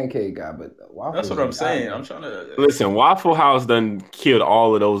a pancake guy, but the that's waffles what I'm just got saying. me. I'm trying to. listen, Waffle House done killed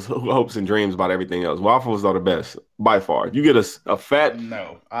all of those hopes and dreams about everything else. Waffles are the best by far. You get a fat.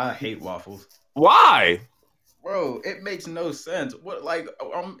 No, I hate waffles. Why? Bro, it makes no sense. What, like,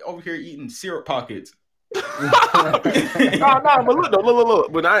 I'm over here eating syrup pockets. No, but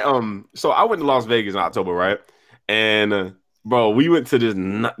look. When so I went to Las Vegas in October, right? And bro, we went to this.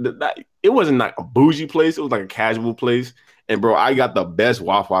 It wasn't like a bougie place. It was like a casual place. And bro, I got the best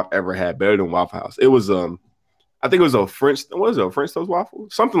waffle I've ever had, better than Waffle House. It was I think it was a French. What was it? A French toast waffle?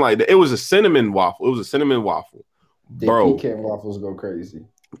 Something like that. It was a cinnamon waffle. It was a cinnamon waffle, The bro. pecan waffles go crazy.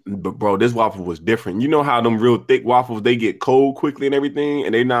 But bro, this waffle was different. You know how them real thick waffles they get cold quickly and everything,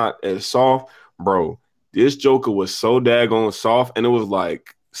 and they not as soft. bro. This Joker was so daggone soft, and it was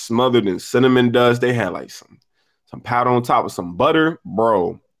like smothered in cinnamon dust. They had like some powder on top of some butter,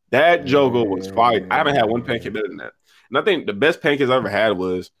 bro. That Joker was fire. I haven't had one pancake better than that. And I think the best pancakes I ever had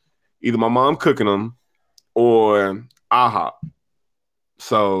was either my mom cooking them or IHOP.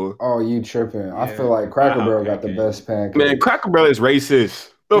 So, Oh, you tripping? I feel Yeah, like I Cracker hot Barrel got the pancakes. best man, pancakes. Cracker Barrel is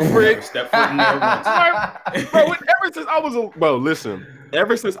racist. The Never frick? step foot in there once. Bro, ever since I was bro, listen,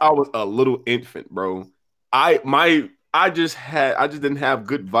 ever since I was a little infant, bro, I just didn't have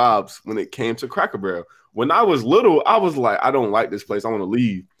good vibes when it came to Cracker Barrel. When I was little, I was like, I don't like this place. I want to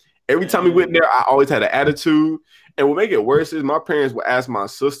leave. Every time we went Dang. there, I always had an attitude. And what make it worse is my parents would ask my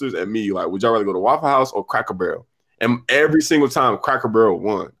sisters and me, like, would y'all rather go to Waffle House or Cracker Barrel? And every single time, Cracker Barrel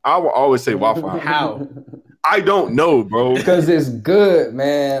won. I will always say Waffle House. How? I don't know, bro. Because it's good,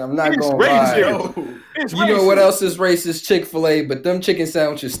 man. I'm not It's gonna I lie. racist. know. It's You know what racist. else is racist? Chick-fil-A, but them chicken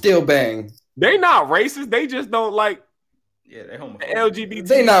sandwiches still bang. They not racist. They just don't like Yeah, they the homophobic. LGBT.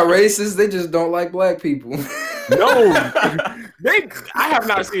 They not racist. They just don't like black people. No, they. I have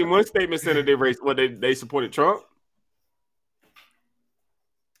not seen one statement saying that they race. Well, they supported Trump.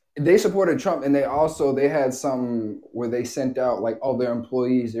 They supported Trump, and they had some where they sent out like all their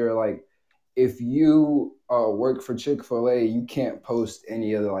employees. They're like, if you work for Chick-fil-A, you can't post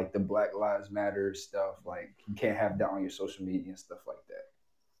any of the like the Black Lives Matter stuff. Like you can't have that on your social media and stuff like that.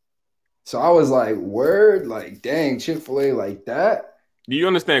 So I was like, word, like dang, Chick-fil-A like that. Do you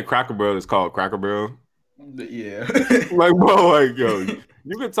understand? Cracker Barrel is called Cracker Barrel. Yeah. Like, bro, like yo,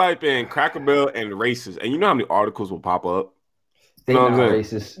 you can type in Cracker Barrel and racist, and you know how many articles will pop up. They You know not what I'm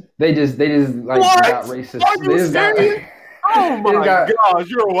saying? racist. They just like What? got racist. Are They you just got serious? Oh they just my got gosh,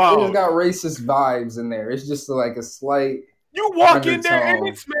 you're they just wild. got racist vibes in there. It's just like a slight You walk in there and undertone.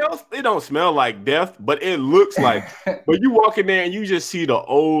 it smells. It don't smell like death, but it looks like. But you walk in there and you just see the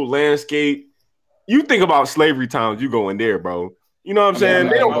old landscape. You think about slavery times. You go in there, bro. You know what I'm I mean, I'm saying?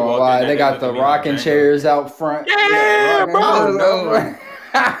 not They even I don't. gonna walk in, lie. that They nigga got look at the me like rocking Django. chairs out front. Yeah, Rocking bro. chairs out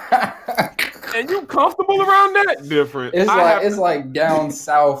front. And you comfortable around that? Different. I have It's like down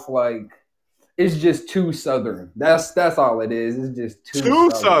south, like it's just too southern. That's all it is. It's just too too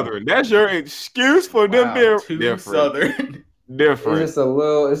southern. southern. That's your excuse for them Wow, being too different. southern. Different. It's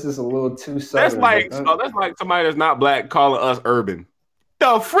just a little too That's southern. like But that's like somebody that's not black calling us urban.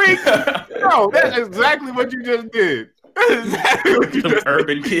 The freak, bro. That's exactly what you just did. That's exactly what you Them just did.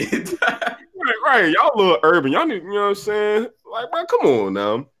 urban kids. Right. Y'all little urban. Y'all need, you know what I'm saying? Like, bro, come on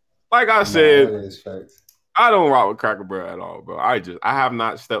now. Like I nah, said, that is facts. I don't rock with Cracker Barrel at all, bro. I have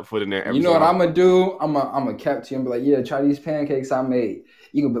not stepped foot in there ever You know since what I I'm gonna do? I'm gonna cap to you and be like, yeah, try these pancakes I made.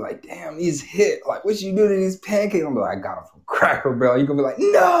 You gonna be like, damn, these hit. Like, what you do to these pancakes? I'm gonna be like, I got them from Cracker Barrel. You gonna be like,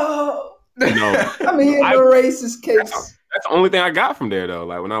 no, no. I'm eating I the racist that's, cakes. that's the only thing I got from there though.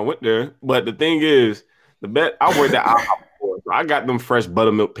 Like when I went there. But the thing is, the bet I worked at IHOP before, so I got them fresh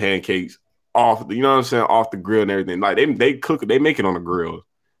buttermilk pancakes off. You know what I'm saying? Off the grill and everything. Like they cook it. They make it on the grill.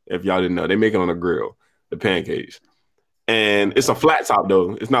 If y'all didn't know, they make it on the grill. The pancakes. And it's a flat top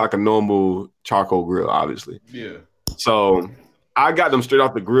though. It's not like a normal charcoal grill, obviously. Yeah. So I got them straight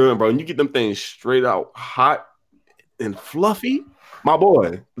off the grill, and bro, and you get them things straight out hot and fluffy, my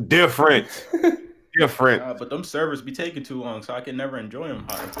boy, different. But them servers be taking too long, so I can never enjoy them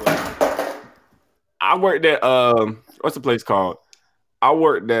hot and fluffy. I worked at what's the place called? I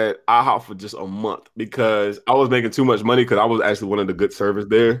worked at IHOP for just a month because I was making too much money because I was actually one of the good servers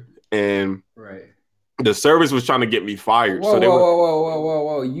there, and Right. the service was trying to get me fired. Whoa, So they whoa, were whoa, whoa, whoa, whoa,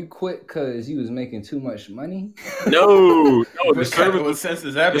 whoa! You quit because you was making too much money? no, the What kind of service sense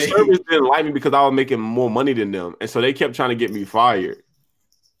does that the make? service didn't like me because I was making more money than them, and so they kept trying to get me fired.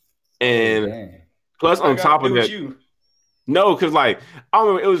 And Dang. plus, I on got to top do of with that, you. no, because like I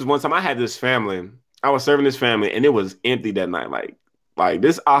remember it was one time I had this family. I was serving this family, and it was empty that night. Like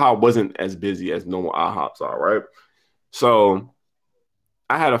this IHOP wasn't as busy as normal IHOPs are, right? So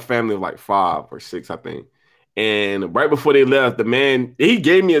I had a family of like 5 or 6, I think. And right before they left, the man he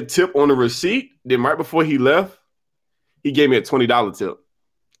gave me a tip on the receipt. Then right before he left, he gave me a $20 tip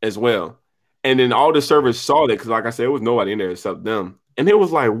as well. And then all the servers saw that because, like I said, there was nobody in there except them. And it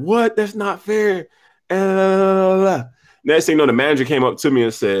was like, "What? That's not fair." Next thing you know, the manager came up to me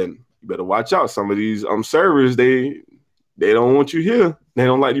and said, "You better watch out. Some of these servers, they don't want you here. They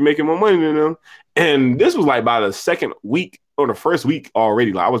don't like you making more money than them." And this was like by the second week or the first week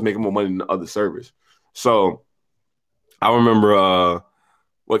already. Like I was making more money than the other servers. So I remember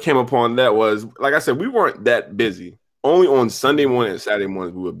what came upon that was, like I said, we weren't that busy. Only on Sunday morning and Saturday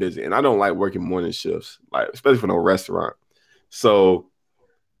mornings we were busy. And I don't like working morning shifts, like especially for no restaurant. So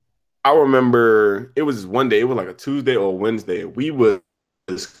I remember it was one day, it was like a Tuesday or a Wednesday. We was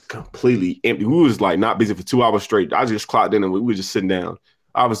just completely empty. We was like not busy for 2 hours straight. I just clocked in and we were just sitting down.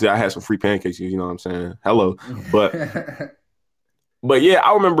 Obviously, I had some free pancakes. You know what I'm saying? Hello, but yeah,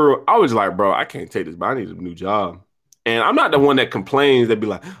 I remember I was like, bro, I can't take this, but I need a new job. And I'm not the one that complains that be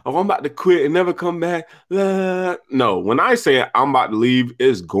like, oh, I'm about to quit and never come back. No, when I say I'm about to leave,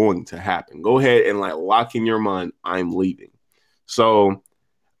 it's going to happen. Go ahead and like lock in your mind, I'm leaving. So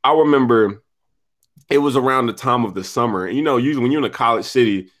I remember it was around the time of the summer. And, usually when you're in a college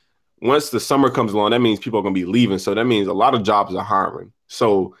city, once the summer comes along, that means people are going to be leaving. So that means a lot of jobs are hiring.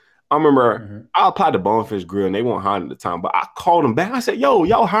 So I remember Mhm. I applied to Bonefish Grill and they weren't hiring at the time, but I called them back. I said, yo,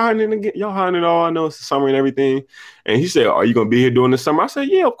 y'all hiring it again? Y'all hiring it all? I know it's the summer and everything. And he said, are you going to be here during the summer? I said,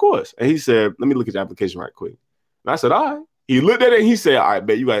 yeah, of course. And he said, let me look at your application right quick. And I said, all right. He looked at it and he said, all right,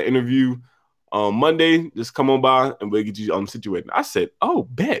 bet you got an interview on Monday. Just come on by and we'll get you situated. I said, oh,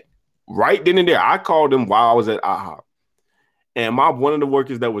 bet. Right then and there, I called him while I was at IHOP. And one of the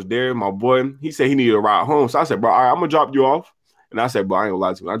workers that was there, my boy, he said he needed a ride home. So I said, bro, all right, I'm gonna drop you off. And I said, bro, I ain't gonna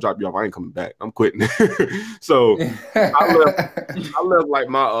lie to you. When I drop you off, I ain't coming back. I'm quitting. So I left, I left like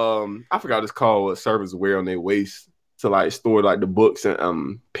my I forgot what it's called, what servers wear on their waist to like store like the books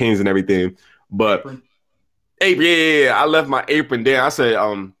and pens and everything. But Apron. apron, yeah. I left my apron there. I said,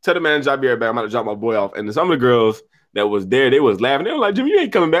 tell the manager I'll be right back. I'm about to drop my boy off. And some of the girls that was there, they was laughing. They were like, Jimmy, you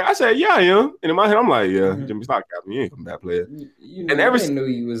ain't coming back. I said, yeah, I am. And in my head, I'm like, yeah, Mhm. Jimmy, stop capping. You ain't coming back, player. And They knew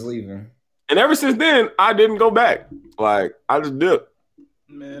you was leaving. ever since then, I didn't go back. Like, I just dipped.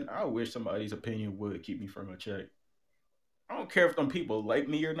 Man, I wish somebody's opinion would keep me from a check. I don't care if them people like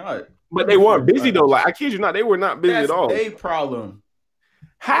me or not. But they Proof or weren't busy though. not. Like, I kid you not, they were not busy at That's all. their problem.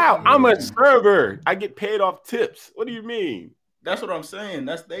 How? I'm a Yeah. server. I get paid off tips. What do you mean? That's what I'm saying.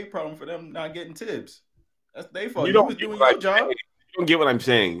 That's their problem for them not getting tips. That's their fault. You You don't was get doing what your I'm saying. job. You don't get what I'm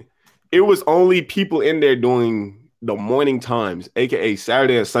saying. It was only people in there doing the morning times, aka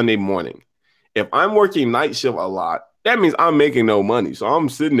Saturday and Sunday morning. If I'm working night shift a lot, that means I'm making no money. So I'm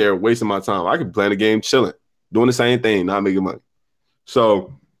sitting there wasting my time. I could play the game chilling, doing the same thing, not making money.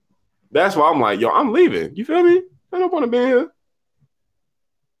 So that's why I'm like, yo, I'm leaving. You feel me? I don't want to be here.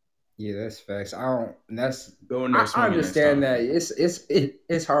 Yeah, that's facts. I don't. That's. Go in there I swinging next understand time. that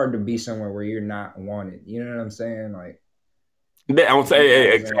it's hard to be somewhere where you're not wanted. You know what I'm saying? Like I don't if you say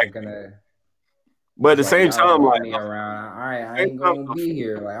guys ain't exactly. gonna. But at It's the like same y'all don't time, want like me around. All right, I same ain't time, gonna be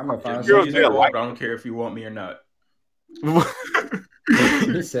here. Like I'm gonna find girls something Reason there better. like involved. I don't care if you want me or not.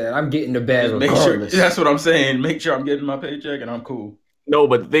 He said, "I'm getting the bag Just make sure. regardless." That's what I'm saying. Make sure I'm getting my paycheck and I'm cool. No,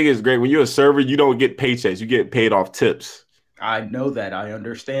 but the thing is great. When you're a server, you don't get paychecks. You get paid off tips. I know that. I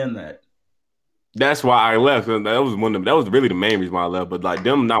understand that. That's why I left. And that was that was really the main reason why I left. But like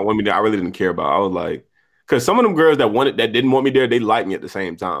them not wanting me there, I really didn't care about. I was like, because some of them girls that didn't want me there, they liked me at the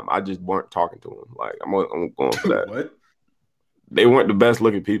same time. I just weren't talking to them. Like I'm going for that. What? They weren't the best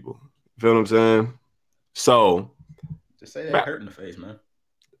looking people. You feel what I'm saying? So Just say that back, hurt in the face, man.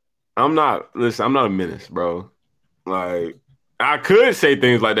 listen, I'm not a menace, bro. Like I could say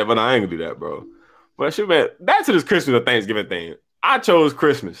things like that, but I ain't gonna do that, bro. But shoot, man, back to this Christmas or Thanksgiving thing. I chose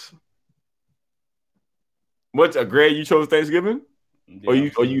Christmas. What's a grade you chose Thanksgiving? Or Yeah, I'm you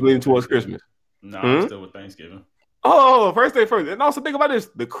still leaning with towards Thanksgiving. Christmas? Nah, I'm Hmm? still with Thanksgiving. Oh, first thing first. And also think about this: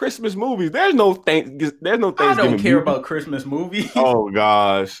 the Christmas movies. There's no I don't Thanksgiving care movies. about Christmas movies. Oh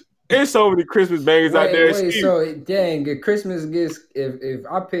gosh, there's so many Christmas bangers out there. Wait. Steve, So dang, if Christmas gets if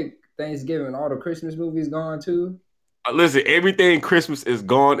I pick Thanksgiving, all the Christmas movies gone too. listen, everything Christmas is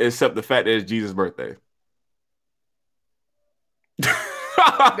gone except the fact that it's Jesus' birthday.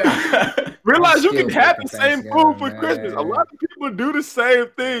 I'm Realize you can still have picking the same food Thanksgiving, for Christmas. A man. lot of people do the same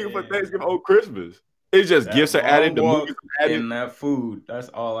thing for Man, Thanksgiving or Christmas. It's just gifts that are added, long the movies walk are added. and that food, that's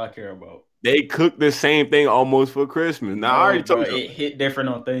all I care about. They cook the same thing almost for Christmas. Now I No, already bro, told you. it hit different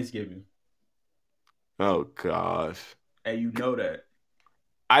on Thanksgiving. Oh gosh. And you know that.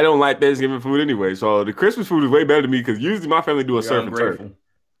 I don't like Thanksgiving food anyway. So the Christmas food is way better to me because usually my family do a You're surf and turf. ungrateful.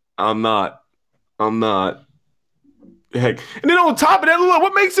 I'm not. I'm not. Heck. And then on top of that, look,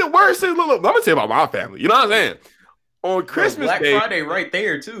 what makes it worse is look, I'm gonna tell you about my family. You know what I'm saying? On Bro, Christmas Black Day, Friday right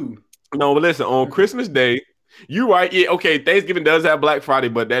there too. no, but listen, on Christmas Day, you right. Yeah, okay, Thanksgiving does have Black Friday,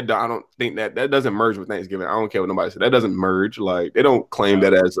 but that I don't think that doesn't merge with Thanksgiving. I don't care what nobody says. That doesn't merge. Like they don't claim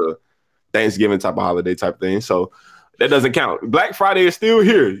Yeah. that as a Thanksgiving type of holiday type thing. So that doesn't count. Black Friday is still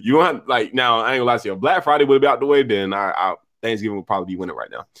here. You don't have like now. I ain't gonna lie to you. If Black Friday would be out the way, then I Thanksgiving would probably be winning right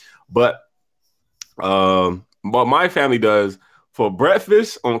now. But my family does for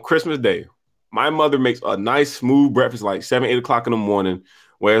breakfast on Christmas Day. My mother makes a nice smooth breakfast like 7, 8 o'clock in the morning,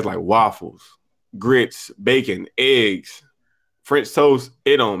 where it's like waffles, grits, bacon, eggs, French toast.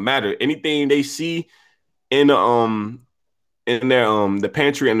 It don't matter. Anything they see in the in their the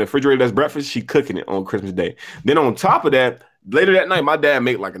pantry and the refrigerator that's breakfast. She cooking it on Christmas Day. Then on top of that, later that night, my dad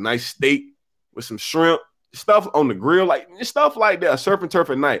made like a nice steak with some shrimp, stuff on the grill, like stuff like that, a surf and turf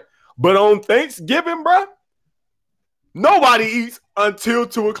at night. But on Thanksgiving, bro, nobody eats until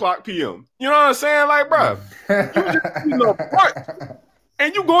 2 o'clock p.m. You know what I'm saying? Like, bro, you just eating a part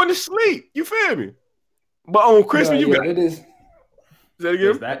and you going to sleep. You feel me? But on No, Christmas, you yeah, got it is. say that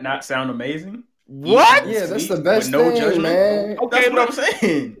Does again. that not sound amazing? What? Yeah, that's the Sleep best with no thing, judgment. man. Okay, That's what I'm look,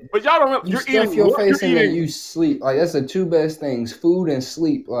 saying. but y'all don't. You You're stuff eating. your You're face and then eating. you sleep. Like that's the two best things: food and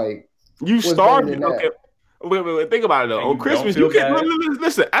sleep. Like, You what's better starved. than Okay, that? wait. Think about it though. And On you don't Christmas, you feel can bad.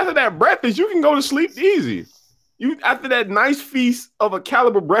 listen. After that breakfast, you can go to sleep easy. You after that nice feast of a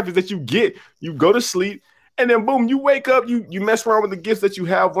caliber breakfast that you get, you go to sleep, and then boom, you wake up. You mess around with the gifts that you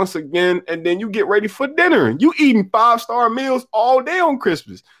have once again, and then you get ready for dinner. You eating 5-star meals all day on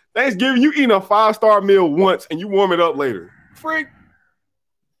Christmas. Thanksgiving, you eating a 5-star meal once, and you warm it up later. Freak,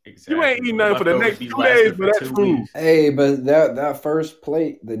 you ain't Exactly. eating The nothing for the leftovers next be 2 days, lasting but for that's two food. weeks. Hey, but that first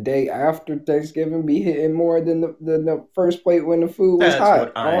plate the day after Thanksgiving be hitting more than the first plate when the food was That's hot.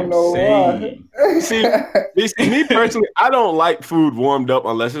 what I don't I'm know why. saying. See, me personally, I don't like food warmed up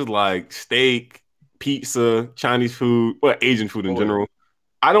unless it's like steak, pizza, Chinese food, or Asian food in Spoiled. general.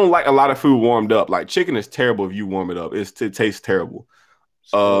 I don't like a lot of food warmed up. Like chicken is terrible if you warm it up. It tastes terrible.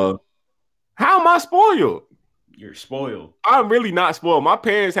 Uh, Spoiled. how am I spoiled? You're spoiled. I'm really not spoiled. My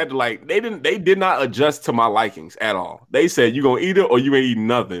parents had to like they did not adjust to my likings at all. They said you gonna eat it or you ain't eating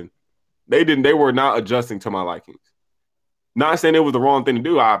nothing. They were not adjusting to my likings. Not saying it was the wrong thing to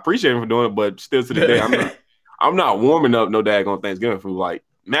do. I appreciate them for doing it, but still to this day, I'm not warming up no daggone Thanksgiving food. Like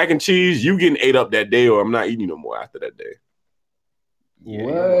mac and cheese, you getting ate up that day, or I'm not eating you no more after that day. Yeah,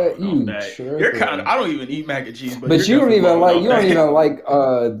 you're What wilding on you that. You're kind of. tripping? I don't even eat mac and cheese, but But you're definitely wilding you off don't that. even like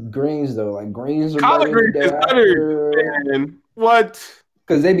greens though. Like greens are Collard better the greens day is better, after man. What?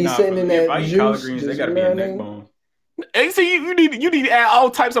 because they be Nah, for sitting in me, if I that eat collard juice greens, they just got to be a neck marinating. bone. And see, you need to add all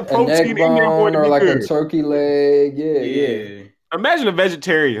types of A neck protein in there for it bone to or be like a good. turkey leg. Yeah, yeah. Yeah. Imagine a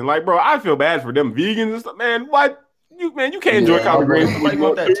vegetarian, like bro, I feel bad for them vegans and stuff, man. What you can't enjoy Yeah, I collard greens would. the way Nobody you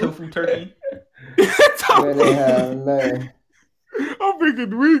want want that tofu turkey. to. Man, they have nothing. I'm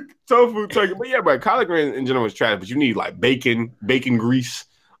freaking weak. Tofu turkey. But yeah, bro, collard greens in general is trash, but you need like bacon grease,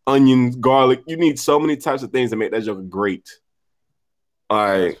 onions, garlic. You need so many types of things to make that joke great. All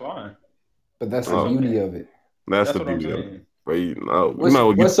That's right. fine. But that's the That's Oh, beauty okay. of it. that's That's the what I'm beauty of it. saying. But you might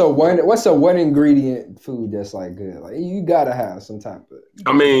well get. What's a one ingredient food that's like good? Like you gotta have some type of you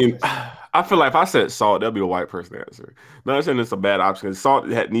I can't go mean, missing. I feel like if I said salt, that'd be a white person answer. Not saying it's a bad option. Salt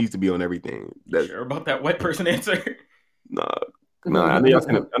needs to be on everything. You That sure about that white person answer? nah, nah. I know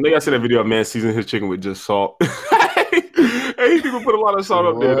y'all seen a video of a man seasoning his chicken with just salt. Hey, people put a lot of salt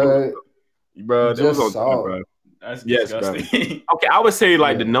up there. What? Bro, that was Just on top, salt. bro. That's Yes, bro. disgusting. Okay, I would say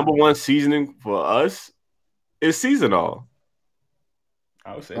like the Yeah. number one seasoning for us is seasonal.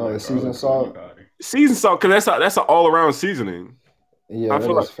 I would say Oh, like seasoned garlic or onion salt. powder. Seasoned salt, because that's an all around seasoning. Yeah, I that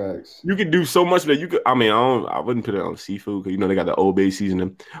feel like is facts. you could do so much that you could. I mean, I wouldn't put it on seafood because they got the Old Bay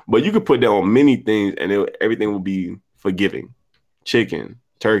seasoning, but you could put that on many things and everything will be forgiving. Chicken,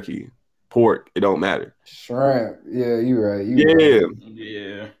 turkey, pork, it don't matter. Shrimp. Yeah, you right. You right. Yeah.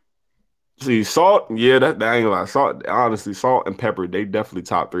 Yeah. See, salt, yeah, that ain't gonna lie. Salt, honestly, salt and pepper, they definitely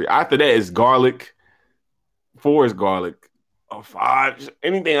top three. After that is garlic. Four is garlic. Oh, five.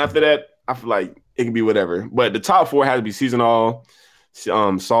 Anything after that, I feel like it can be whatever. But the top four has to be seasonal,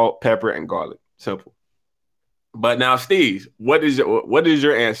 salt, pepper, and garlic. Simple. But now, Steve, what is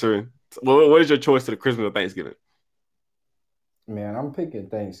your answer? What is your choice to the Christmas or Thanksgiving? Man, I'm picking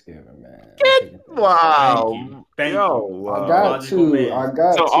Thanksgiving, man. I'm Get, picking Thanksgiving. Thank you. wow. Thank Yo, you. I wow. got Logical to. man. I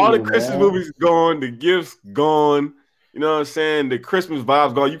got So all the to, Christmas man. movies gone, the gifts gone. You know what I'm saying? The Christmas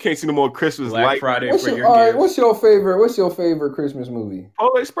vibes gone. You can't see no more Christmas Black light. Friday What's for your your all right? What's gifts. your favorite? What's your favorite Christmas movie?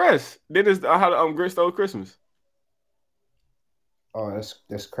 Polar Express. Then it's how the Grinch Stole Christmas. Oh,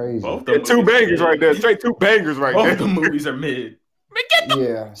 that's crazy. Both the Yeah, two movies are bangers right there. mid. Straight two bangers right Both there. the movies are mid. Man, get the.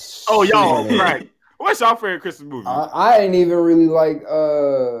 Yeah, Oh, super y'all man. crack. What's your favorite Christmas movie? I ain't even really like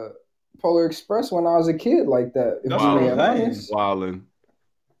Polar Express when I was a kid like that. If That's we what Wow, I'm being saying. honest, wildin'.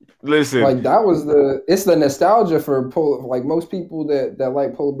 Listen, like that was it's the nostalgia for Polar. Like most people that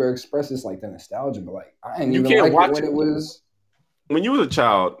like Polar Bear Express, it's like the nostalgia. But like I ain't you even can't like it watch when it. it was. When you was a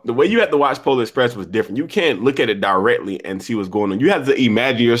child, the way you had to watch Polar Express was different. You can't look at it directly and see what's going on. You have to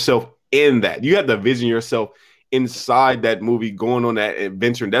imagine yourself in that. You have to vision yourself inside that movie, going on that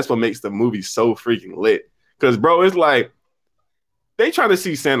adventure. And that's what makes the movie so freaking lit. Because, bro, it's like they trying to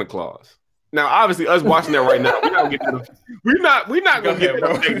see Santa Claus. Now, obviously, us watching that right now, we're not Go gonna get ahead, that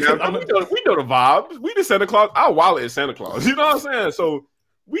bro. effect now 'Cause because we know the vibes. We the Santa Claus. Our wallet is Santa Claus. You know what I'm saying? So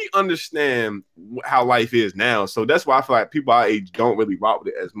we understand how life is now. So that's why I feel like people our age don't really rock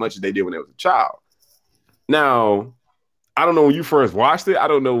with it as much as they did when they was a child. Now, I don't know when you first watched it. I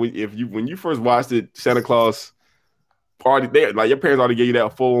don't know if you when you first watched it, Santa Claus already there. Like your parents already gave you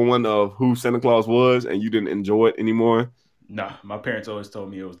that 411 of who Santa Claus was, and you didn't enjoy it anymore. nah, my parents always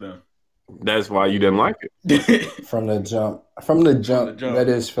told me it was them. That's why you didn't Yeah. like it, From the From the jump, that jump.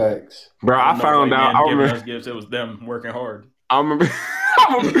 is facts. bro. I I remember found like out. man I giving remember. us gifts. It was them working hard. I remember.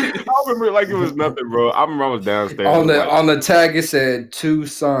 I remember it like it was nothing, bro. I remember I was downstairs. It On was the like, on the tag it said to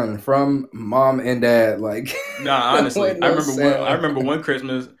son from mom and dad. Like Nah, honestly, with no I Santa. remember one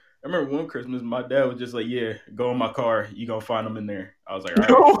Christmas. I remember one Christmas. My dad was just like, "Yeah, go in my car. You gonna find them in there." I was like, "All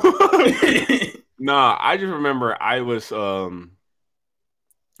right." nah. I just remember I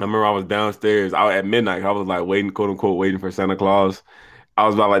remember I was downstairs. I was at midnight. I was like waiting, quote unquote, waiting for Santa Claus. I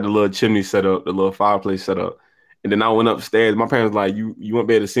was about like the little chimney set up, the little fireplace set up, and then I went upstairs. My parents were like, you won't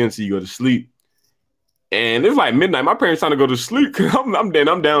be able to see until you go to sleep. And it was like midnight. My parents trying to go to sleep because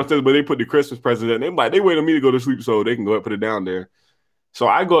I'm downstairs, but they put the Christmas presents in. They wait on me to go to sleep so they can go and put it down there. So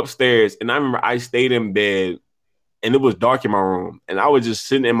I go upstairs, and I remember I stayed in bed, and it was dark in my room, and I was just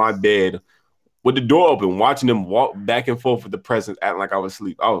sitting in my bed with the door open, watching them walk back and forth with the presents, acting like I was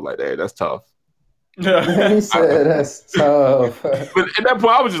asleep. I was like, "Hey, that's tough." He said that's tough. But at that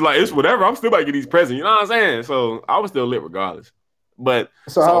point, I was just like, "It's whatever. I'm still about to get these presents." You know what I'm saying? So I was still lit regardless. But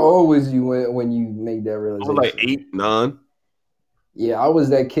So how so old was you when you made that I was like realization? 8, 9. Yeah, I was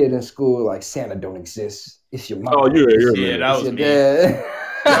that kid in school like Santa don't exist. It's your Oh, mom. you're a Yeah, that It's menace. was your me. dad.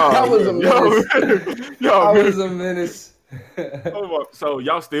 I was a menace. Y'all I good. was a menace. So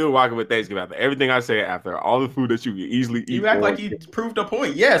y'all still rocking with Thanksgiving after everything I said after all the food that you can easily You eat act like on. you proved a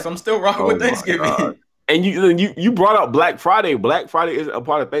point. Yes, I'm still rocking Oh with my god! Thanksgiving. And you brought up Black Friday. Black Friday is a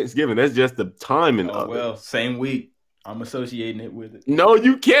part of Thanksgiving. That's just the timing Oh of it. well, same week. I'm associating it with it. No,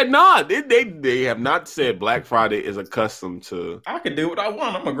 you cannot. They have not said Black Friday is accustomed to I can do what I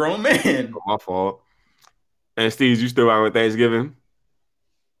want. I'm a grown man. my fault. And Steve, you still around with Thanksgiving?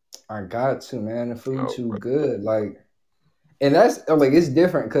 I got to, man. The food Oh, too bro. good. Like, and that's like it's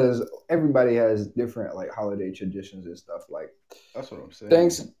different because everybody has different like holiday traditions and stuff. Like, That's what I'm saying.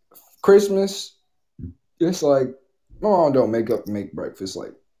 thanks Christmas, it's like my mom don't make breakfast.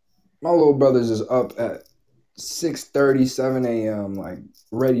 Like my little brothers is up at 6:30, 7 a.m. like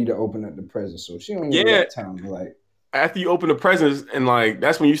ready to open up the presents. So she don't even Yeah. got time to like, After you open the presents and like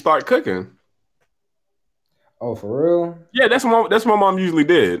that's when you start cooking. oh, for real? Yeah, that's what my mom usually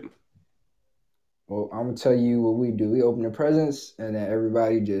did. Well, I'm gonna tell you what we do. We open the presents and then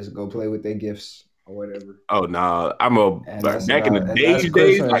everybody just go play with their gifts or whatever. Oh nah, I'm a And like that's back in the about and that's days like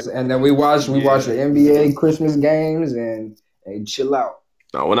Christmas. And then we watch Yeah. the NBA Christmas games and chill out.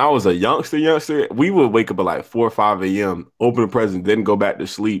 when I was a youngster, we would wake up at like 4 or 5 a.m., open the present, then go back to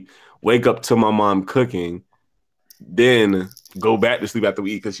sleep, wake up to my mom cooking, then go back to sleep after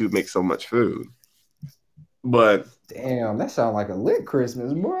we eat because she would make so much food. But Damn, that sounds like a lit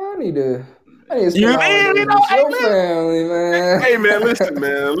Christmas, boy. I need to you, spend the you holidays know, with hey your man, family, man. hey man, listen,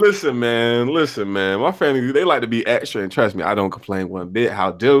 man. My family, they like to be extra, and trust me, I don't complain one bit.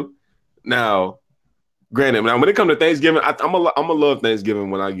 How do? Now, granted, now when it comes to Thanksgiving, I'm a love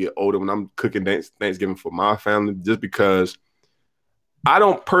Thanksgiving when I get older. When I'm cooking Thanksgiving for my family, just because I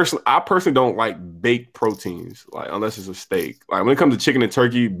personally don't like baked proteins, like unless it's a steak. Like when it comes to chicken and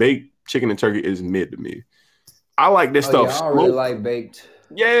turkey, baked chicken and turkey is mid to me. I like this Oh yeah, stuff I don't really smoked. like baked.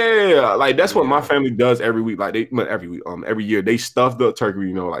 Yeah, like that's what my Yeah. family does every week. Like they not every week, every year they stuff the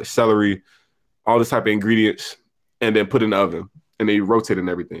turkey, like celery, all this type of ingredients, and then put in the oven and they rotate and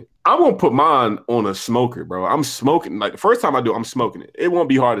everything. I'm gonna put mine on a smoker, bro. I'm smoking. Like the first time I do, I'm smoking it. It won't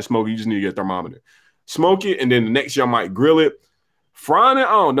be hard to smoke. You just need to get a thermometer. Smoke it, and then the next year I might grill it. Frying it,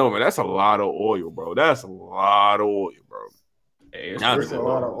 I don't know, man. That's a lot of oil, bro. That's a lot of oil, bro. Hey, it's That's It's worth a a it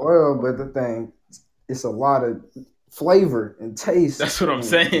lot lot. of though. oil, but the thing, it's a lot of flavor and taste. That's what I'm And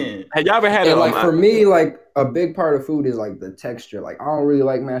saying. Have y'all ever had a and like for me, like a big part of food is like the texture. Like I don't really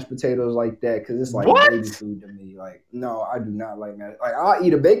like mashed potatoes like that because it's like what? baby food to me. Like no, I do not like mashed. Like I'll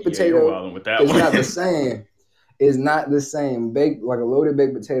eat a baked Yeah, you're potato. wilding with that It's not the one. same. It's not the same. Baked like a loaded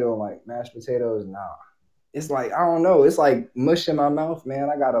baked potato, like mashed potatoes. Nah, it's like I don't know. It's like mush in my mouth, man.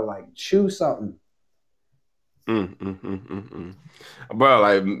 I gotta like chew something. Mm, mm, mm, mm, mm. Bro,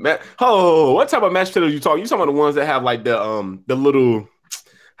 like, oh, what type of mashed potatoes you talking? You talking about the ones that have like the little,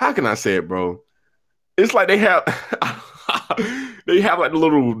 how can I say it, bro? It's like they have, they have like the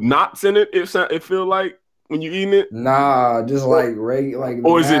little knots in it. It feel like when you eating it, Nah, just or, like like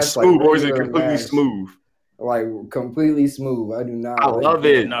or is it mash, like smooth, or is it regular completely mash, smooth? like completely smooth. I do I not like love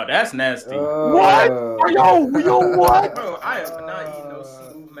Yeah, it. no, that's nasty. What? Yo, what? Bro, I am not eating no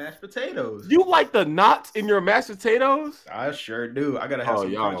smooth mashed potatoes. You like the knots in your mashed potatoes? I sure do. I gotta have Oh,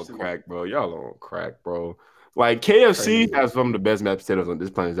 some y'all crunch on to it. crack, bro. Y'all on crack, bro. Like KFC Crazy. has some of the best mashed potatoes on this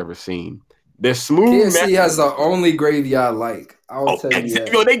planet's ever seen. They're smooth KFC mashed. has the only gravy I like. I'll Oh, tell you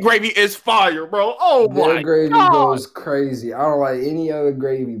yo, that. they gravy is fire, bro. Oh Their my gravy god. goes crazy. I don't like any other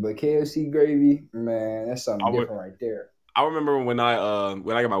gravy, but KFC gravy, man, that's I something would. different right there. I remember when I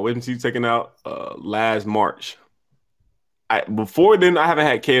got my wisdom teeth taken out last March. Before then I haven't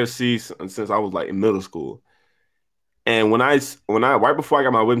had KFC since I was like in middle school. And when I right before I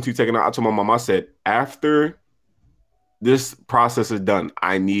got my wisdom teeth taken out, I told my mom, I said, after this process is done,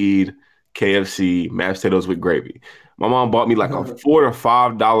 I need KFC mashed potatoes with gravy. My mom bought me like a $4 to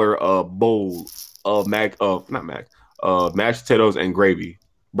 $5 bowl of not mac mashed potatoes and gravy.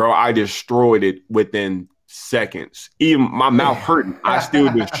 Bro, I destroyed it within seconds. Even my mouth hurting, I still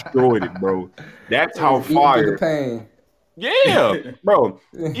destroyed it, bro. That's how Just eating through the fire. pain. Yeah, bro.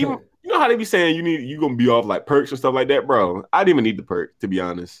 Even you know how they be saying you gonna be off like perks and stuff like that, bro. I didn't even need the perk, to be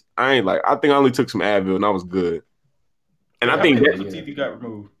honest. I ain't like I think I only took some Advil and I was good. And Wait, I how think many that wisdom teeth you got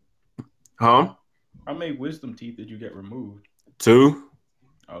removed? huh? How many wisdom teeth did you get removed? Two?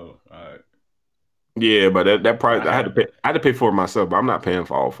 Oh, all right. Yeah, but that price I had I had to pay for it myself, but I'm not paying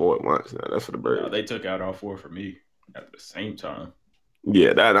for all four at once. That's for the no. birds. They took out all four for me at the same time.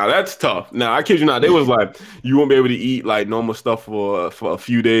 Yeah, that's tough. Now I kid you not, they was like, you won't be able to eat like normal stuff for a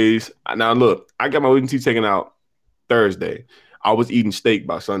few days. Now look, I got my wisdom teeth taken out Thursday. I was eating steak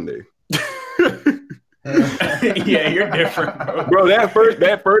by Sunday. Yeah, you're different, bro. Bro,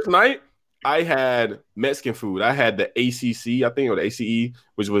 that first night, I had Mexican food. I had the ACC, I think, or the ACE,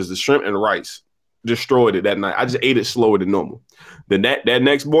 which was the shrimp and rice. Destroyed it that night. I just ate it slower than normal. Then that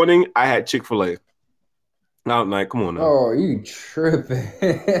next morning, I had Chick-fil-A. I'm like, come on now. Oh, you tripping?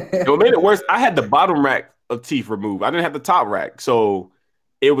 And what made it worse, I had the bottom rack of teeth removed. I didn't have the top rack, so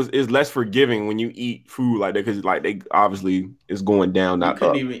it's less forgiving when you eat food like that because like they obviously is going down, You not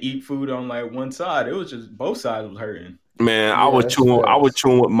couldn't up. even eat food on like one side. It was just both sides was hurting. Man, Yeah, that's I was facts.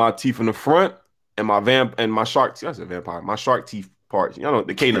 chewing with my teeth in the front and my shark teeth. I said vampire. My shark teeth parts. You know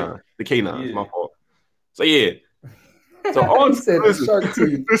the canines. My Yeah. fault. So yeah. So on He said the listen, shark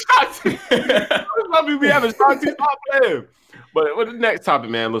teeth. the shark teeth. Let me be having shark teeth. Stop playing. But what the next topic,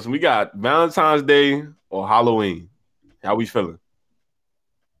 man? Listen, we got Valentine's Day or Halloween. How we feeling?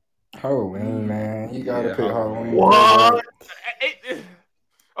 Halloween, man. You gotta Yeah, pick Halloween. Halloween, bro. What? Like,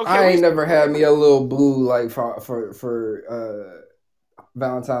 Okay, I we ain't never had me a little boo like for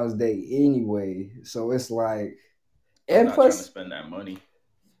Valentine's Day anyway. So it's like, I'm and not trying to plus, spend that money.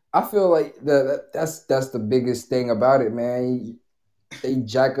 I feel like that's the biggest thing about it, man. They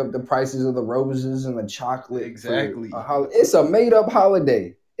jack up the prices of the roses and the chocolate for Exactly. a holiday. It's a made up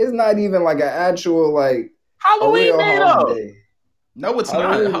holiday. It's not even like an actual like a Halloween real made up. holiday. No, it's not.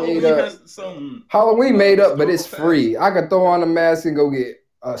 Halloween made Halloween up. has some Halloween made up, but it's historical facts. free. I could throw on a mask and go get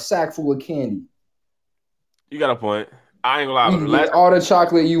a sack full of candy. You got a point. I ain't gonna lie. You The can get last all the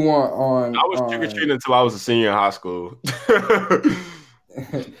chocolate you want I was trick or on. treating until I was a senior in high school. All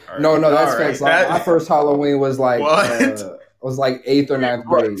right. No, that's All facts. right. Like my That first Halloween what? was like eighth or Mean ninth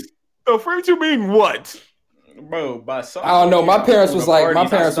what? grade. So free to mean what? Bro, by I don't sophomore know. year in high school, the My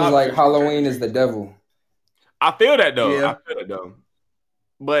parties, I parents was stopped like trick or Halloween is the treating. devil. I feel that though. I Yeah. feel that though.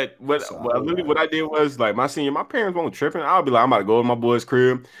 But So I was literally what like, I did was like my parents weren't tripping. I'll be like, I'm about to go to my boy's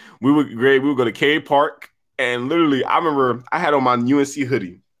crib. We would go to K Park. And literally, I remember I had on my UNC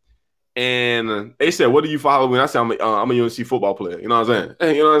hoodie. And they said, "What are you for Halloween?" I said, I'm a UNC football player." You know what I'm saying?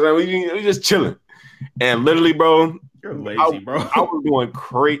 Hey, you know what I'm saying? We just chilling. And literally, bro, You're I, lazy, bro. I was going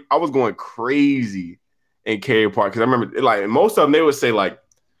crazy. I was going crazy in Cary Park because I remember, like, most of them they would say like,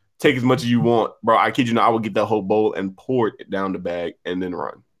 "Take as much as you want, bro." I kid you not, I would get that whole bowl and pour it down the bag and then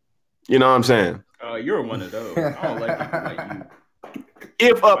run. You know what I'm saying? You're one of those. I don't like people like you.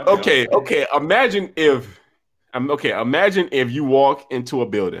 If My job. okay, imagine if you walk into a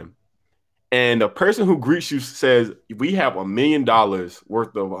building and the person who greets you says, "We have $1 million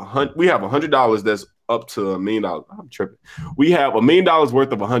worth of we have $100 that's up to $1 million." I'm tripping. We have $1 million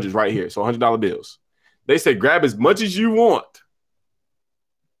worth of hundreds right here, so $100 bills. They say, "Grab as much as you want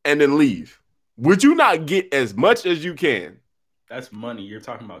and then leave." Would you not get as much as you can? That's money. You're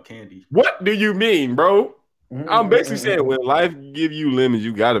talking about candy. What do you mean, bro? I'm basically saying when life give you lemons,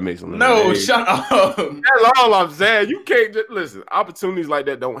 you gotta make some No, lemonade. shut up. That's all I'm saying. You can't just listen. Opportunities like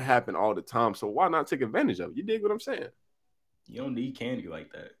that don't happen all the time, so why not take advantage of it? You dig what I'm saying? You don't need candy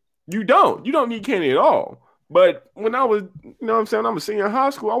like that. You don't. You don't need candy at all. But when I was, you know what I'm saying, I'm a senior in high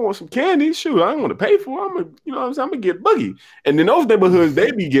school, I want some candy. Shoot, I ain't want to pay for it. I'm gonna, you know what I'm saying, I'm gonna get boogie. And then those neighborhoods,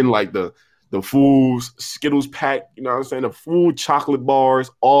 they be getting like the fools, Skittles pack, you know what I'm saying, the full chocolate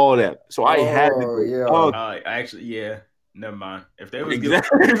bars, all that. So I had to Oh go. yeah. Actually, yeah. Never mind. If they was giving,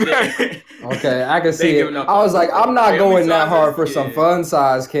 Exactly. they, Okay, I can they see giving it. up I was like, I'm the not family going that hard sizes, for some yeah, fun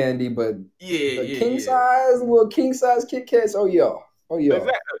size candy, but yeah, the yeah, king yeah, size, little king size Kit Kats. Oh yeah, oh yeah.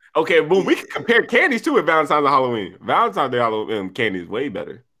 Exactly. Okay, boom. We can yeah, compare candies too with Valentine's and Halloween. Valentine's Day Halloween candy is way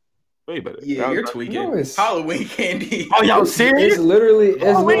better. Way better. yeah. You're Valentine's. No, tweaking. Halloween candy. Oh, y'all it's serious? literally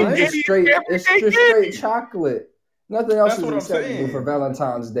Halloween What? candy is everyday just straight candy. chocolate. Nothing else That's is what I'm acceptable for saying,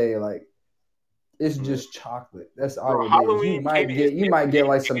 Valentine's Day. Like it's Man, just chocolate. That's bro, all it is. Halloween candy is You might get everyday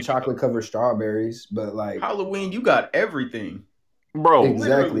like some candy, chocolate covered strawberries, but like Halloween. You got everything, bro.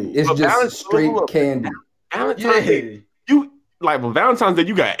 exactly, literally. it's But just straight Look, candy. Valentine's Day, Yeah, you like with Valentine's Day,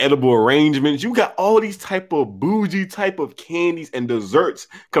 you got edible arrangements, you got all these type of bougie type of candies and desserts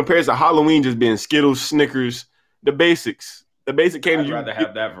compared to Halloween just being Skittles, Snickers, the basics, the basic candy I'd you rather get.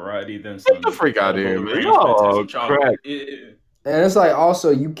 have that variety than Get the some freak out of edible here, man. arrangements and Y'all some crack. chocolate. Yeah. And it's like also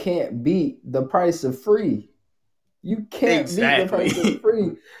you can't beat the price of free. You can't beat the price of Exactly.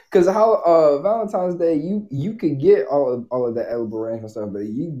 free because how Valentine's Day you could get all of the edible arrangement stuff, but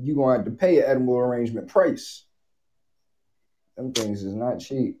you gonna have to pay an edible arrangement price. Them things is not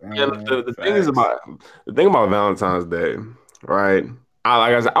cheap, Yeah, man. Facts. the thing about Valentine's Day, right?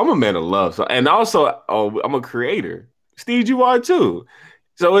 Like I said, I'm a man of love, so and also I'm a creator. Steve, you are too.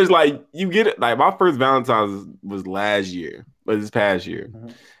 So it's like you get it. Like my first Valentine's was last year, was this past year,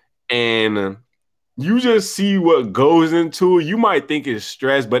 Mhm. and you just see what goes into it. You might think it's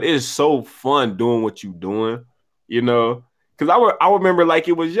stress, but it's so fun doing what you're doing, you know? Because I remember like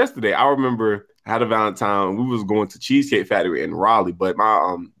it was yesterday. I remember I had a Valentine. We was going to Cheesecake Factory in Raleigh, but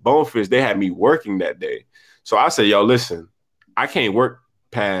my Bonefish, they had me working that day. So I said, yo, listen, I can't work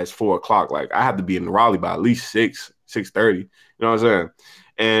past 4 o'clock. Like I have to be in Raleigh by at least 6:30. You know what I'm saying?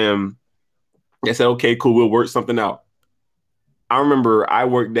 And they said, okay, cool, we'll work something out. I remember I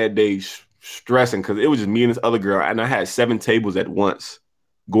worked that day stressing because it was just me and this other girl, and I had 7 tables at once,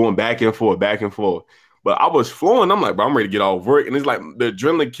 going back and forth, back and forth. But I was flowing. I'm like, bro, I'm ready to get off work, and it's like the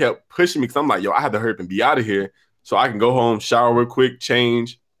adrenaline kept pushing me because I'm like, yo, I had to hurry up and be out of here so I can go home, shower real quick,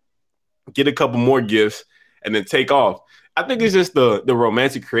 change, get a couple more gifts, and then take off. I think it's just the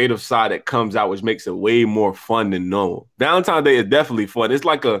romantic, creative side that comes out, which makes it way more fun than normal. Valentine's Day is definitely fun. I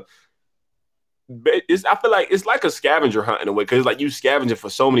feel like it's like a scavenger hunt in a way because like you scavenging for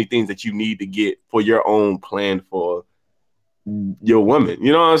so many things that you need to get for your own plan for your woman.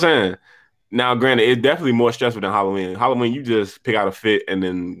 You know what I'm saying? Now, granted, it's definitely more stressful than Halloween. Halloween, you just pick out a fit and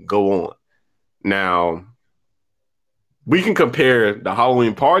then go on. Now, we can compare the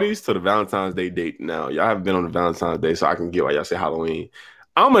Halloween parties to the Valentine's Day date. Now, y'all haven't been on the Valentine's Day, so I can get why y'all say Halloween.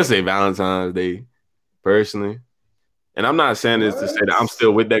 I'm gonna say Valentine's Day personally. And I'm not saying this to say that I'm What?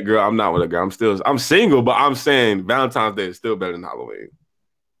 still with that girl. I'm not with a girl. I'm single, but I'm saying Valentine's Day is still better than Halloween.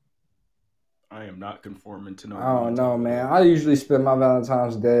 I am not conforming to no I don't rules know, over man. here. I usually spend my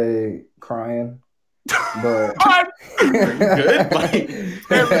Valentine's Day crying, but What? Are you good?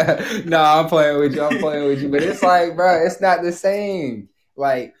 Like, no, I'm playing with you. I'm playing with you, but it's like, bro, it's not the same.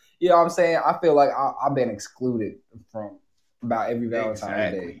 Like, you know what I'm saying? I feel like I've been excluded from about every Valentine's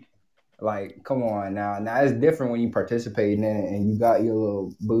Day. exactly. Like, come on now. Now it's different when you participating in it and you got your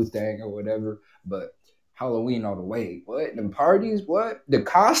little boo thing or whatever. But Halloween all the way. What? The parties? What? The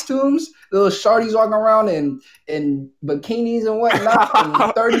costumes? Little shorties walking around in bikinis and whatnot in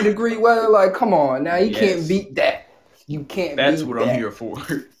 30-degree weather. Like, come on now. You can't Yes, beat that. You can't that's beat what I'm that. here for.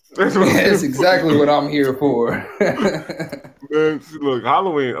 That's what I'm That's here exactly what I'm here for. for. Man, look,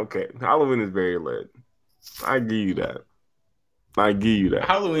 Halloween. Okay, Halloween is very lit. I give you that. I give you that.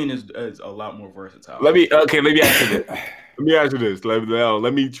 Halloween is a lot more versatile Let for me. sure. Okay, let me ask you this. Let me ask you this.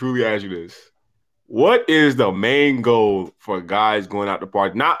 Let me truly ask you this. What is the main goal for guys going out to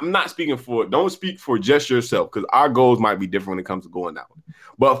party? I'm not speaking for. Don't speak for just yourself because our goals might be different when it comes to going out.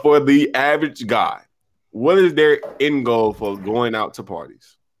 But for the average guy, what is their end goal for going out to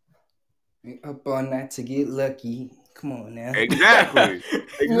parties? Up on that to get lucky. Come on now. Exactly.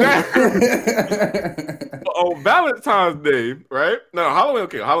 Exactly. On Valentine's Day, right? No, Halloween,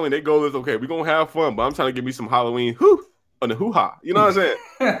 okay. Halloween, their goal is okay, we're gonna have fun, but I'm trying to give me some Halloween on the hoo-ha. You know what I'm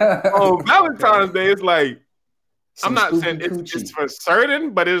saying? On Okay. Valentine's Day, it's like, I'm Some not saying spooky it's coochie. for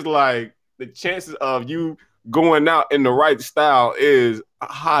certain, but it's like the chances of you going out in the right style is a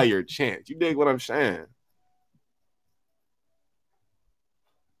higher chance. You dig what I'm saying?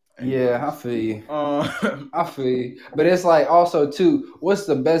 Yeah, I feel you. Um, I feel you. But it's like also too, what's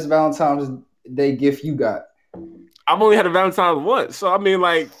the best Valentine's Day gift you got? I've only had a Valentine's once, so I mean,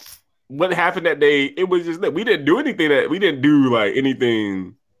 like, what happened that day? It was just that we didn't do anything. That we didn't do like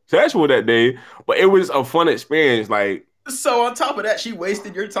anything sexual that day, but it was a fun experience. Like, so on top of that, she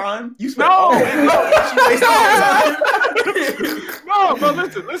wasted your time. You spent all no, day with no, her, and she wasted your time. no, bro.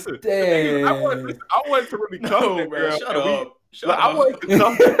 Listen. The thing is, Damn. I wanted to really cuff No, that bro, girl, shut and we up, like, shut I up. wanted to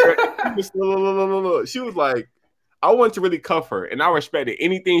cuff that girl. She was like, I wanted to really cuff her, and I respected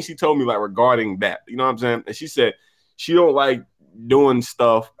anything she told me like regarding that. You know what I'm saying? And she said she don't like doing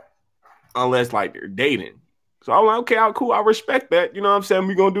stuff unless like they're dating. So I'm like, okay, cool. I respect that. You know what I'm saying?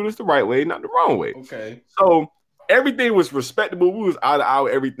 We're gonna do this the right way, not the wrong way. Okay. So everything was respectable. We was eye to eye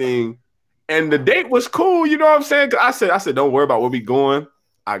with everything. And the date was cool, you know what I'm saying? 'Cause I said, don't worry about where we going.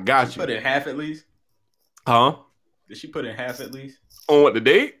 I She got you. put in half at least. Huh? Did she put in half at least? On what the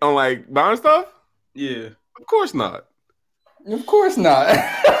date? On like buying stuff? Yeah. Of course not. Of course not.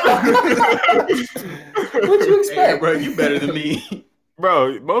 What you Hey, expect? bro, you better than me.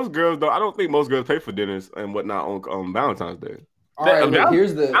 Bro, most girls though, I don't think most girls pay for dinners and whatnot on Valentine's Day. All right, look,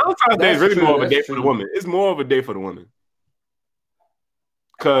 here's the. Valentine's Day is That's really true. more of a That's day for the true. woman. It's more of a day for the woman.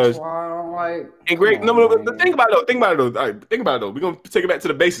 That's Cause why I don't like. and Come great, no, on, no, no, man. think about it though. All right, think about it though. We're gonna take it back to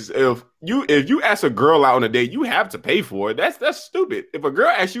the basics. If you ask a girl out on a date, you have to pay for it. That's stupid. If a girl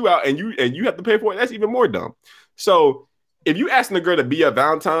asks you out and you have to pay for it, that's even more dumb. So if you asking a girl to be your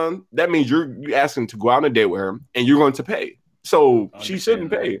Valentine, that means you asking to go out on a date with her and you're going to pay. So she Understand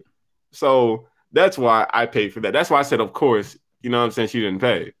shouldn't that. pay. So that's why I paid for that. That's why I said, of course, you know what I'm saying, she didn't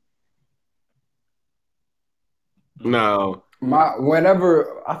pay. Mm. Now,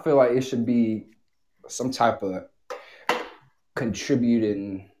 Whenever I feel like it should be some type of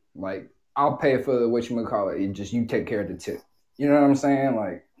contributing, like I'll pay for the what you call it. It just you take care of the tip. You know what I'm saying?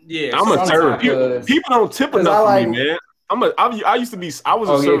 Like Yeah, I'm a some server. type something. of People don't tip because I enough for me, like. man. I used to be. I was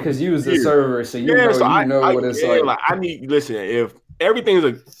a Oh yeah, server for because you was the years. server, so Yeah, so you know I what it's yeah, like. like I need listen, if everything's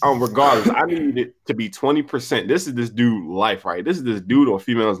regardless, I need it to be 20%. This is this dude life, right? This is this dude or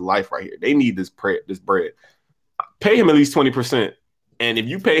female's life right here. They need this bread. Pay him at least 20%. And if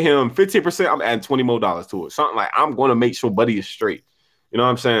you pay him 15%, I'm adding $20 more to it. Something like I'm gonna make sure Buddy is straight. You know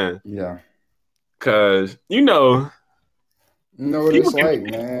what I'm saying? Yeah, Cause you know what people it's can like,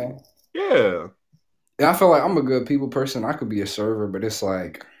 man. yeah. And I feel like I'm a good people person. I could be a server, but it's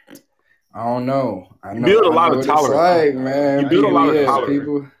like I don't know. You build a I lot know of what it's tolerance. like, You man. I build a get People, what lot you're of gonna yeah, say. tolerance.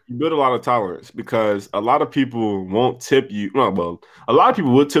 people. You build a lot of tolerance because a lot of people won't tip you. Well, a lot of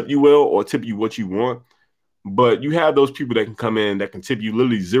people will tip you well or tip you what you want, but you have those people that can come in that can tip you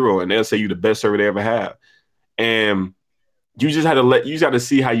literally zero, and they'll say you the best server they ever have. And you just had to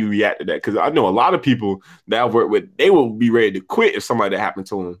see how you react to that. Because I know a lot of people that I've worked with, they will be ready to quit if somebody that happened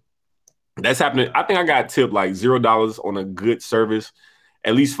to them. That's happening. I think I got tipped like $0 on a good service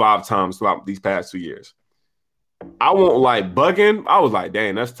at least 5 times throughout these past 2 years. I won't like bugging. I was like,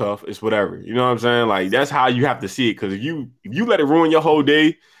 dang, that's tough. It's whatever. You know what I'm saying? Like that's how you have to see it. Because if you let it ruin your whole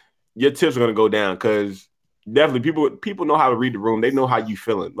day, your tips are gonna go down. Because definitely people know how to read the room. They know how you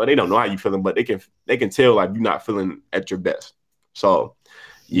feeling. But they don't know how you feeling, but they can tell like you're not feeling at your best. So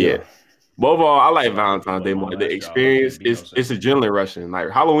yeah. Yeah, But overall, I like So Valentine's Day like my more. The last job, I experience couldn't be no is server. adrenaline rushing. Like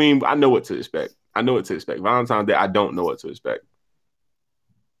Halloween, I know what to expect. I know what to expect. Valentine's Day, I don't know what to expect.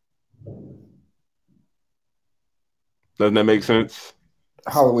 Doesn't that make sense?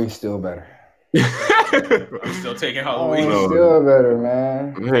 Halloween's still better. I'm still taking Halloween. Halloween's No. still better,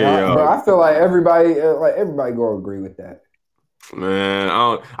 man. Hey, Bro, I feel like everybody gonna agree with that. man,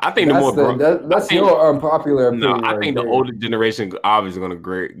 I think the That's more the bro, that, I that's think your unpopular no, opinion I right think the there. older generation obviously gonna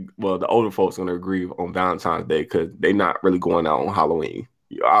agree. Well, the older folks gonna agree on Valentine's Day because they're not really going out on Halloween,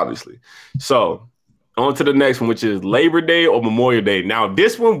 obviously. So on to the next one, which is Labor Day or Memorial Day. Now,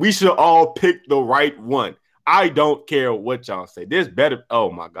 this one we should all pick the right one. I don't care what y'all say. This better.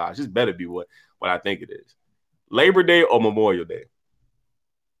 Oh my gosh, this better be what I think it is. Labor Day or Memorial Day.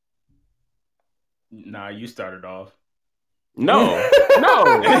 Nah, you started off. No, no,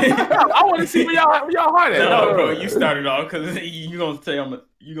 no. I want to see where y'all heart at. No, bro, No, you started off because you gonna say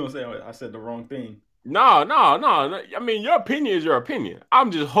you gonna say I said the wrong thing. no. I mean, your opinion is your opinion. I'm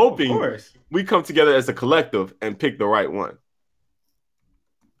just Of hoping course. we come together as a collective and pick the right one.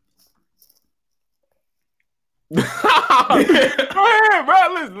 Go ahead,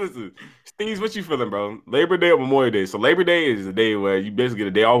 bro. Listen. Steve's, what you feeling, bro? Labor Day or Memorial Day? So Labor Day is the day where you basically get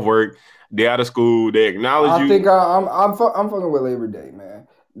a day off work, day out of school. They acknowledge I you. think I'm fucking with Labor Day, man.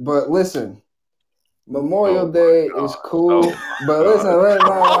 But listen, Oh Memorial my Day is gosh. Oh cool. my But listen, gosh. let, nah,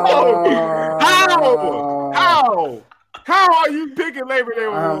 nah, nah, nah, How? nah, nah, nah, nah, nah. How? How? How are you picking Labor Day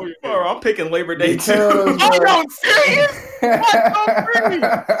over Um, Memorial Day? Bro, I'm picking Labor Day because, too. Are bro. y'all serious? What the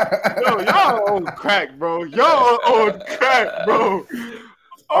freak? Yo, y'all on crack, bro. Y'all on crack, bro.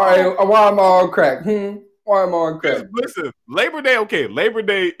 All Oh, right, why am I on crack? Why am I on crack? listen, Labor Day, okay. Labor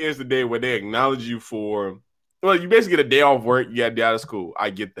Day is the day where they acknowledge you for, well, you basically get a day off work, you got a day out of school. I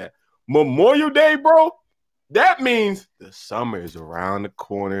get that. Memorial Day, bro, that means the summer is around the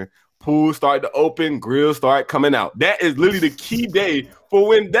corner. Pools start to open, grills start coming out. That is literally the key day for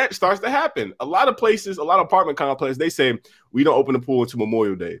when that starts to happen. A lot of places, a lot of apartment complexes, they say we don't open the pool until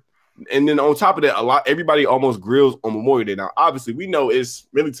Memorial Day. And then on top of that, everybody almost grills on Memorial Day. Now, obviously, we know it's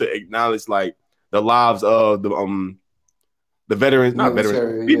really to acknowledge like the lives of the veterans, not veterans,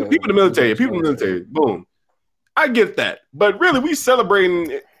 Military, people in the the military, U.S. people in the military. military. Boom. I get that. But really, we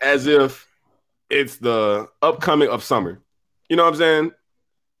celebrating it as if it's the upcoming of summer. You know what I'm saying?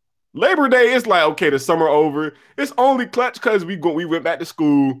 Labor Day is like, okay, the summer over. It's only clutch because we went back to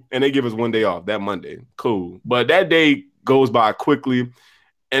school and they give us one day off that Monday. Cool. But that day goes by quickly.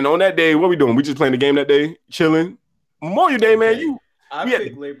 And on that day, what we doing? We just playing the game that day, chilling. Memorial Day, man. Okay. I We had to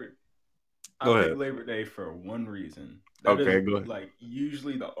pick Labor I go pick ahead. Labor Day for one reason. That is Okay, go ahead. like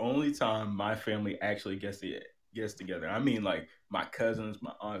usually the only time my family actually gets together. I mean, like my cousins,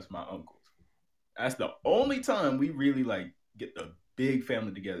 my aunts, my uncles. That's the only time we really like get the big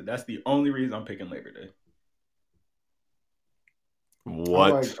family together. That's the only reason I'm picking Labor Day. I What?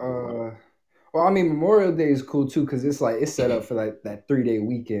 like well, I mean Memorial Day is cool too because it's like it's set up for like that 3 day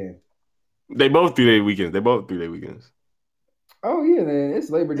weekend. They both 3 day weekends. They both 3 day weekends. Oh yeah, then it's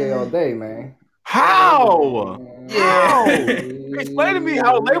Labor Day all Eh, day, man. Labor Day. How? How? Yeah. Explain to me Yeah,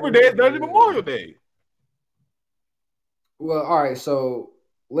 how Labor Day is better than Memorial Labor Day. Day. Well, all right. So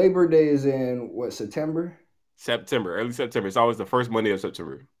Labor Day is in what, September? September, early September. It's always the first Monday of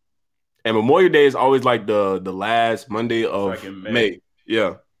September. And Memorial Day is always like the last Monday It's like of in May. May.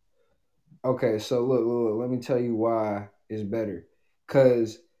 Yeah. Okay, so look, let me tell you why it's better.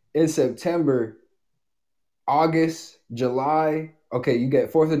 Cause in September, August, July, okay, you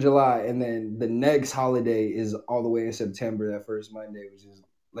get 4th of July, and then the next holiday is all the way in September, that first Monday, which is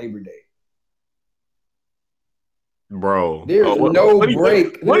Labor Day. Bro. Oh, There's no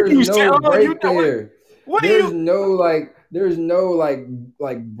break. what do There's you say? no Oh, you break there. what do There's you no like there's no like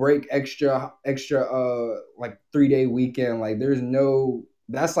break extra like 3 day weekend. Like there's no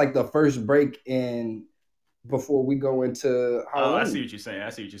that's like the first break in before we go into Oh, I see Halloween. what you're saying. I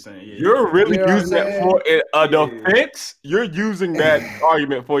see what you're saying. Yeah, you're really You know what I'm using that for saying? a yeah. defense? You're using that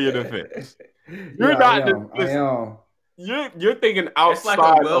argument for your defense. You're Yeah, I not am. I listen, am. you're thinking It's like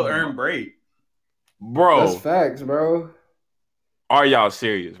a outside well of earned break. That's bro. facts, bro. Are y'all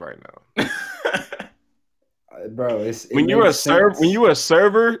serious right now? Bro, it makes When sense. you're a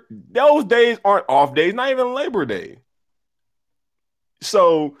server, those days aren't off days, not even Labor Day.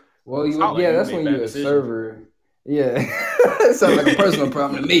 So, Well, Sound like yeah, you that's make when bad you're a decisions. server. Yeah, it sounds like a personal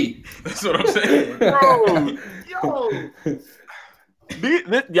problem to me. That's what I'm saying. bro,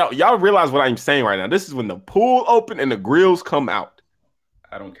 yo, y'all realize what I'm saying right now. This is when the pool open and the grills come out.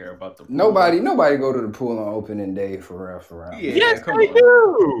 I don't care about the pool. Nobody go to the pool on opening day for real, man. Yeah, Yes, come they on.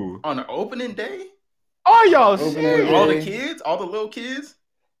 do. On the opening day Are y'all Opening with all the serious? day, kids, all the little kids.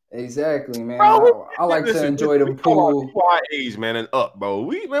 exactly, man. Bro, I like to listen, enjoy the we talking about pool. people our age, man, and up, bro.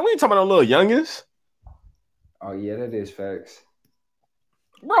 We ain't talking about no little youngins. Oh yeah, that is facts.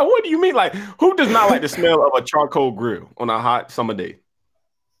 Bro, what do you mean? Like, who does not like the smell of a charcoal grill on a hot summer day?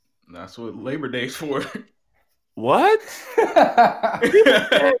 That's what Labor Day's for. What? People,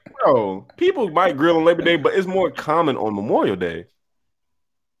 man, bro, people might grill on Labor Day, but it's more common on Memorial Day.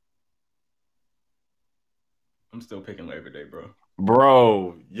 I'm still picking Labor Day, bro.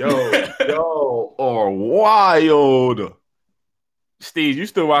 Bro, yo, are wild. Steve, you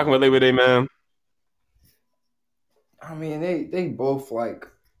still rocking with Labor Day, man? I mean, they both like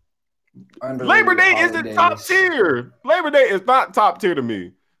Labor underrated Day isn't top holidays. tier. Labor Day is not top tier to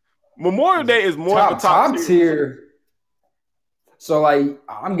me. Memorial Day is more of a top Top tier. tier. So like,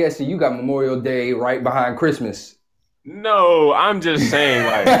 I'm guessing you got Memorial Day right behind Christmas. No, I'm just saying,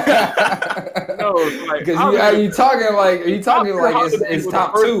 like, no, it's like Because I really are you top talking tier like holidays it's were the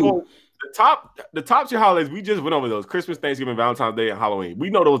top first two? one. The top tier holidays we just went over those: Christmas, Thanksgiving, Valentine's Day, and Halloween. We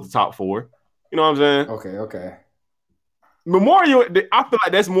know those the top four. You know what I'm saying? Okay. Memorial, I feel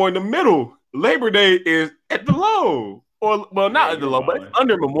like that's more in the middle. Labor Day is at the low, or well, Yeah, not at the you're low, but it's wilding.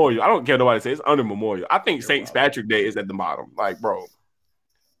 under Memorial. I don't care nobody says it's under Memorial. I think You're Saint wilding. Patrick Day is at the bottom. Like, bro,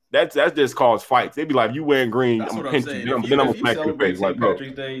 that's just cause fights. They be like, you wearing green, That's I'm what gonna I'm pinch you, saying. then I'm gonna If you smack you in the celebrate face. Like, St. bro,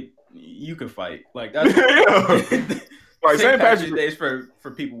 Patrick's Day, you can fight. Like that's yeah. Like St. St. Patrick's Patrick's. Day is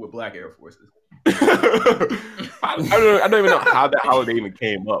for people with black Air Forces. I don't even know how that holiday even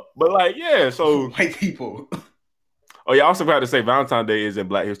came up, but like, yeah. So, White people. oh yeah, I also forgot to say Valentine's Day is in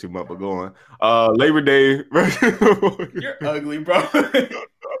Black History Month, but go on. Labor Day. You're ugly, bro.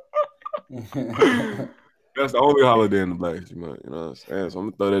 That's the only holiday in the Black History Month. You know what I'm saying? So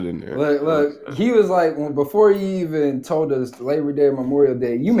I'm gonna throw that in there. Look, he was like, before you even told us Labor Day, Memorial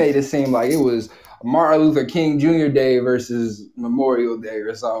Day, you made it seem like it was Martin Luther King Jr. Day versus Memorial Day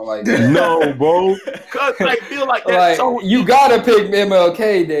or something like that. No, bro. Cause I feel like that's Like, so. you gotta pick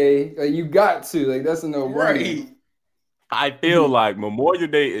MLK Day. Like, you got to. Like, that's a no-brainer. Right. I feel like Memorial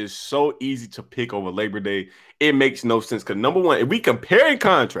Day is so easy to pick over Labor Day. It makes no sense. Because number one, if we compare and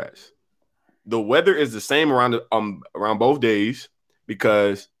contrast, the weather is the same around both days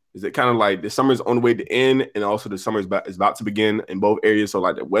because is it kind of like the summer is on the way to end and also the summer is about to begin in both areas. So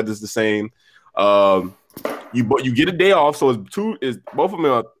like the weather's the same. You get a day off, so it's both of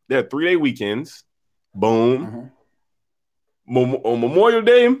them they're 3-day weekends. Boom. On Memorial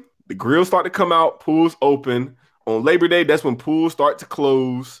Day, the grills start to come out, pools open. On Labor Day, that's when pools start to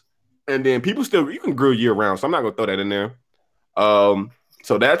close, and then people you can grill year round. So I'm not gonna throw that in there.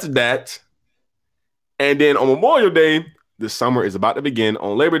 So that's that. And then on Memorial Day, the summer is about to begin.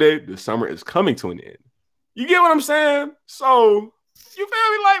 On Labor Day, the summer is coming to an end. You get what I'm saying? So you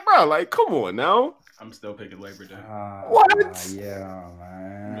feel me, like, bro? Like, come on now. I'm still picking Labor Day. What? Yeah,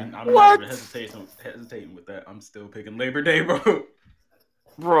 man. I'm not even hesitating with that. I'm still picking Labor Day, bro.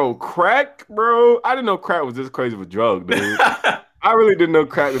 Bro, crack, bro. I didn't know crack was this crazy of a drug, dude. I really didn't know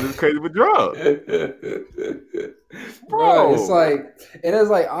crack was this crazy of a drug. Bro, it's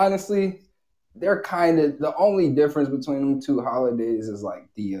like honestly, they're kind of the only difference between them two holidays is like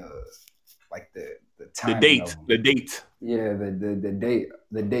the timing the date. Yeah,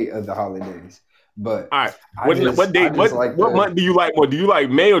 the date of the holidays. But all right, what date? What month do you like more? Do you like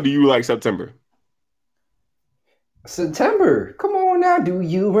May or do you like September? September. Come on now. Do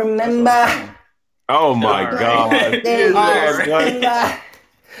you remember? Oh my God. Ding,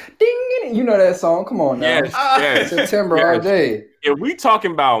 you know that song. Come on now. Yes. September all day. If we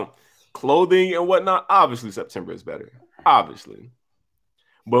talking about clothing and whatnot, obviously September is better. Obviously.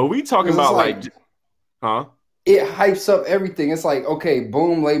 But we talking about like it hypes up everything. It's like, okay,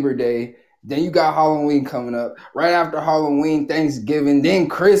 boom, Labor Day. Then you got Halloween coming up. Right after Halloween, Thanksgiving, then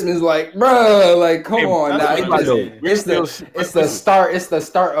Christmas. Like, bro, like, come on now. It's the start. It's the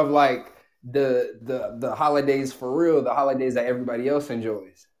start of like the holidays for real. The holidays that everybody else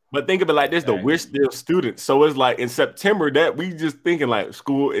enjoys. But think of it like this: though, we're still students, so it's like in September that we just thinking like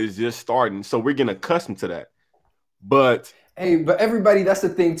school is just starting, so we're getting accustomed to that. But everybody, that's the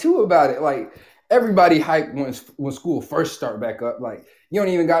thing too about it. Like, everybody hyped when school first start back up. Like, you don't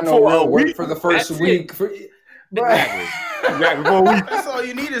even got no real work for the first week. Exactly. That's all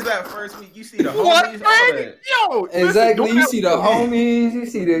you need is that first week. You see the homies. Yo, exactly. You see the homies. You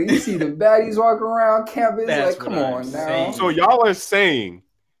see the baddies walking around campus. That's like, come on now. So y'all are saying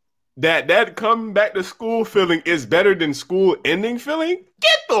that coming back to school feeling is better than school ending feeling?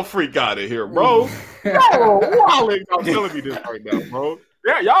 Get the freak out of here, bro. Y'all telling me this right now, bro.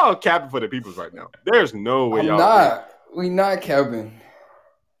 Yeah, y'all capping for the peoples right now. There's no way We not capping.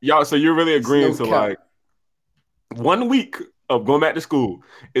 Y'all, so you're really agreeing to like 1 week of going back to school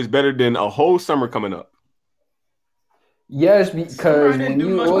is better than a whole summer coming up? Yes, because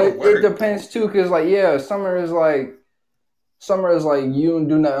it depends too. Because summer is like you don't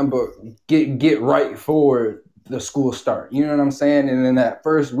do nothing but get right for the school start. You know what I'm saying? And then that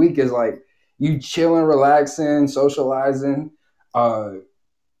first week is like you chilling, relaxing, socializing,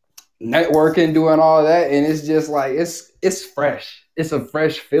 networking, doing all that, and it's just like it's fresh. It's a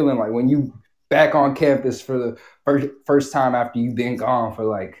fresh feeling, like when you back on campus for the first time after you've been gone for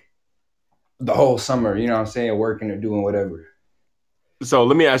like the whole summer. You know what I'm saying? Working or doing whatever. So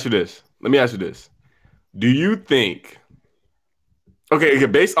let me ask you this. Do you think? Okay,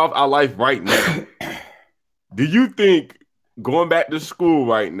 based off our life right now, do you think going back to school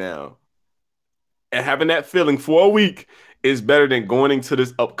right now and having that feeling for a week is better than going into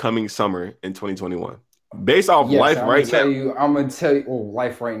this upcoming summer in 2021? Based off life right now. I'm gonna tell you. Well,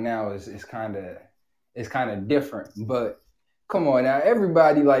 life right now is kind of different. But come on now,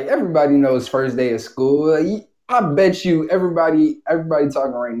 everybody knows first day of school. I bet you everybody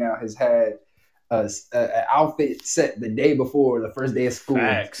talking right now has had an outfit set the day before the first day of school.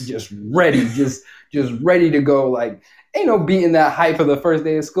 Facts. Just ready, just ready to go. Like, ain't no beating that hype of the first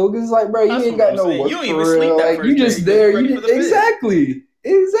day of school because it's like, bro, you ain't got no work. You don't even sleep that first day. You just there.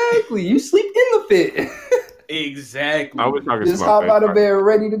 Exactly. You sleep in the fit. Exactly. I was talking just hop out of bed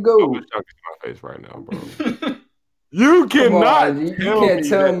ready to go. I was talking to my face right now, bro. You Come cannot on, you tell can't me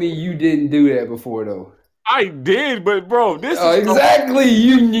tell that. me you didn't do that before though. I did, but bro, this is Exactly.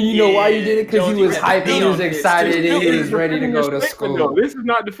 You know why you did Yeah, it? Because you Jones, you was had to hyped, be you was on this this excited, too. and still you Yeah. isn't was ready to defending your go to statement though. school. This is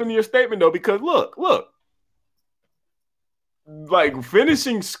not defending your statement though, because look, like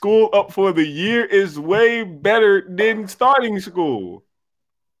finishing school up for the year is way better than starting school.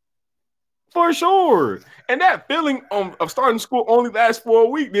 For sure. And that feeling of starting school only lasts for a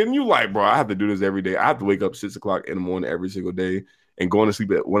week. Then you like, bro, I have to do this every day. I have to wake up 6 o'clock in the morning every single day and going to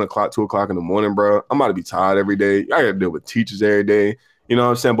sleep at 1 o'clock, 2 o'clock in the morning, bro. I'm about to be tired every day. I gotta deal with teachers every day. You know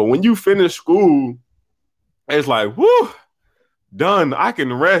what I'm saying? But when you finish school, it's like, whoo, done. I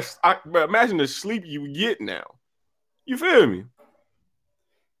can rest. But imagine the sleep you get now. You feel me?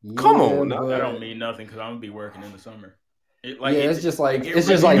 Come Yeah, on now. That don't but mean nothing because I'm gonna be working in the summer. yeah, it's just like It it's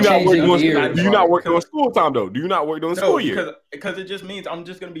just Do really you like not means work changing during nothing because gears. do you not Like work during school time though? Do you not work during no, school year? because it just means I'm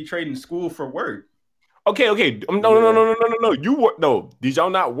just gonna be trading school for work. Okay. No, no, no, yeah, no, no, no, no, no. You work no. Did y'all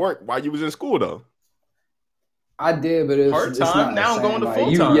not work while you was in school though? I did, but Part it's time. not the Now I'm going same. to Like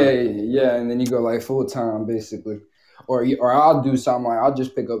full you, yeah, time. yeah, and then you go like full time basically, or I'll do something like I'll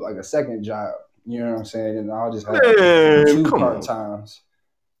just pick up like a second job. You know what I'm saying? And I'll just have Man, two come part on, times.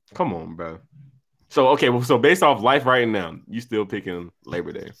 bro. So okay, well, so based off life right now, you still picking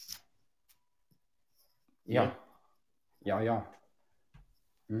Labor Day? Yeah. Yeah.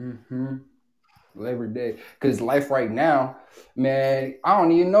 Mm-hmm. Labor Day, because life right now, man, I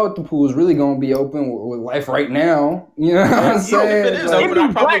don't even know if the pool's really gonna be open with life right now. You know what I'm And even if it saying? is Like open, I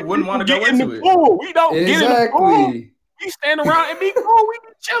Any probably black wouldn't want people to go get in the into it. pool. We don't get in the pool. exactly. We stand around and be cool. We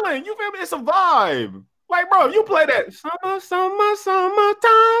be chilling. You feel me? It's a vibe. Like, bro, you play that summertime.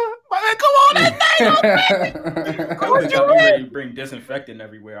 Like, come on, that thing Even on. What COVID you got me mean? ready to bring disinfectant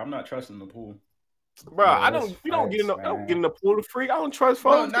everywhere. I'm not trusting the pool. Bro, Yeah, that's we don't get in facts, the, I don't get man. in the pool to freak. I don't trust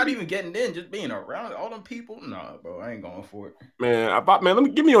No, folks. They not be even getting in, just being around all them people. Nah, bro, I ain't going for it. Man, let me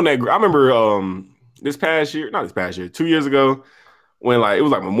get me on that. I remember this past year, not this past year, 2 years ago, when like it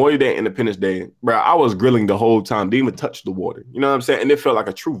was like Memorial Day, Independence Day, bro. I was grilling the whole time, didn't even touch the water. You know what I'm saying? And it felt like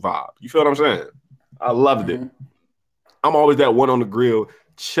a true vibe. You feel what I'm saying? I loved it. Hmm. I'm always that one on the grill,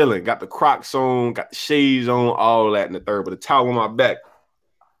 chilling, got the Crocs on, got the shades on, all that in the third, but a towel on my back.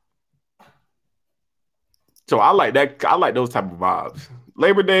 So I like that. I like those type of vibes.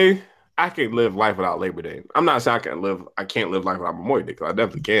 Labor Day, I can live life without Labor Day. I'm not saying I can't live life without Memorial Day because I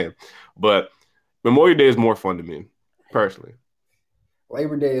definitely can. But Memorial Day is more fun to me, personally.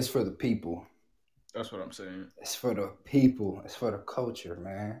 Labor Day is for the people. That's what I'm saying. It's for the people. It's for the culture,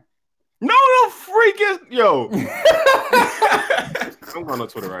 man. No, no, freaking yo. I'm going on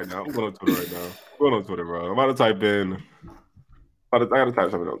Twitter right now. I'm going on Twitter, bro. I'm about to type in. I gotta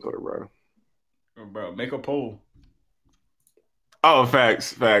type something on Twitter, bro. Bro, make a poll. Oh,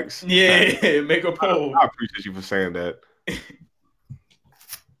 facts. Yeah, make a I poll. appreciate you for saying that.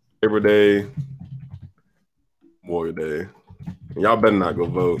 Labor Day, Memorial Day. Y'all better not go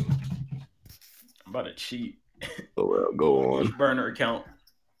vote. I'm about to cheat. So well, Go go on on. each burner account.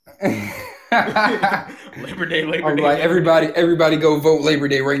 I'm Labor Day, like everybody go vote Labor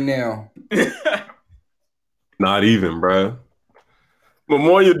Day right now. Not even, bro.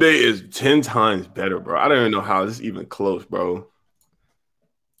 Memorial Day is 10 times better, bro. I don't even know how this is even close, bro.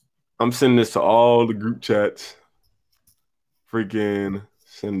 I'm sending this to all the group chats. Freaking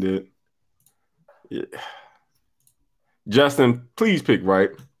send it. Yeah. Justin, please pick right.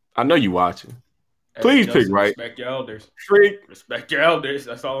 I know you watching. Hey, Please pick Justin, right. respect your elders. Freak. Respect your elders.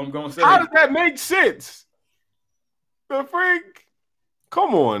 That's all I'm gonna How say. does that make sense? The freak.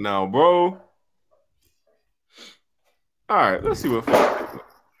 Come on now, bro. All right, let's see what.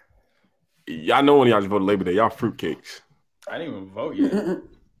 Y'all know when y'all just voted Labor Day. Y'all fruitcakes. I didn't even vote yet.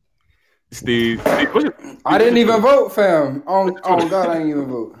 Steve, I didn't even vote, fam. What's your Oh Twitter? God, I didn't even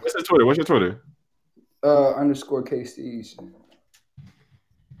vote. What's your Twitter? Underscore KCs.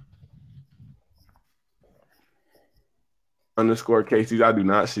 Underscore Casey's. I do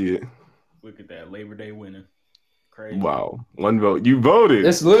not see it. Look at that Labor Day winning. Crazy. Wow. One vote. You voted.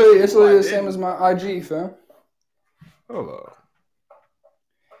 It's literally I the same didn't. as my IG, fam. Hold on.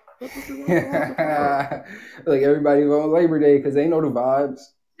 Like everybody vote Labor Day because they know the vibes.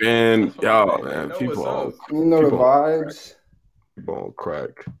 Man, That's what I'm y'all, saying. They man, know what's up. You know the people on crack. vibes. People on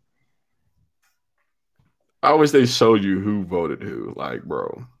crack. I wish they showed you who voted who. Like,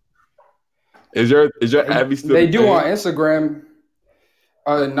 bro. Is your Abby still They the do on same? Instagram.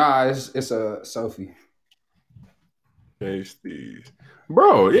 Nah, it's a Sophie. Okay, Steve.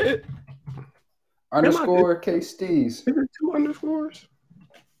 Bro, it Underscore K Steez. is it two underscores?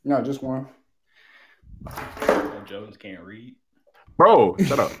 No, just one. Oh, Jones can't read. Bro,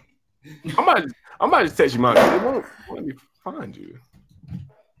 shut up. I might I might just text you mine. It won't let me find you.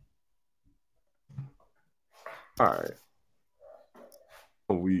 All right.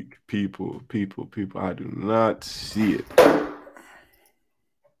 Weak people. I do not see it.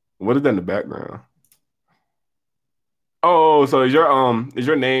 What is that in the background? Oh, so is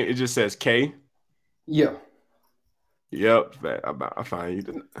your name? It just says K. Yeah. Yep, I find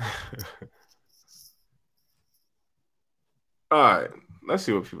you. All right, let's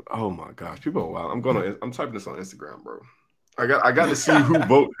see what people. Oh my gosh, people are wild. I'm typing this on Instagram, bro. I got to see who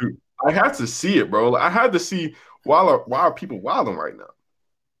vote who. I have to see it, bro. I had to see why are people wilding right now.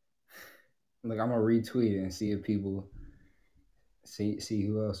 Look, I'm gonna retweet it and see if people see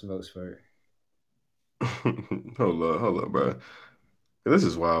who else votes for it. Hold up, bro. This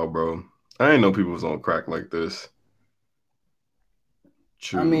is wild, bro. I didn't know people was on crack like this.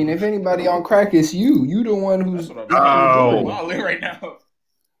 I mean, if Choose. anybody on crack, it's you. You the one That's who's what I'm in the saying. People are Oh, majority. wilding right now.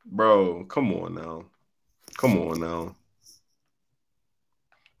 bro, come on now. Come on now.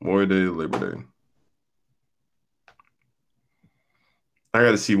 Memorial Day, Labor Day. I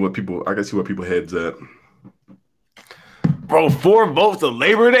gotta see what people heads at. Bro, 4 votes of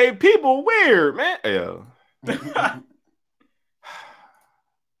Labor Day? People weird, man. Yeah.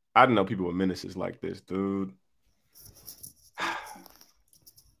 I didn't know people were menaces like this, dude.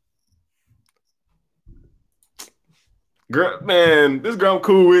 Girl, man, this girl I'm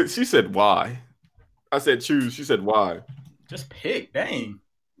cool with, she said why. I said choose. She said why. Just pick, dang.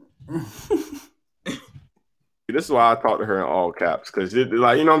 This is why I talk to her in all caps. Cause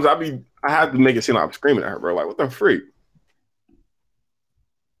like, you know what I'm saying? I have to make it seem like I'm screaming at her, bro. Like, what the freak?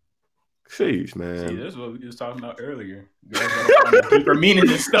 Jeez, See, man. this is what we was talking about earlier. Girls gotta find a deeper meaning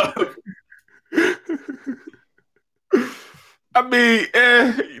in stuff. I mean,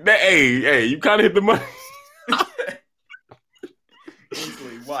 hey, you kind of hit the money.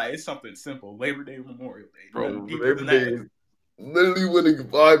 Easily. Why? It's something simple. Labor Day, Memorial Day. Bro, Nothing deeper Labor than Day that. is literally winning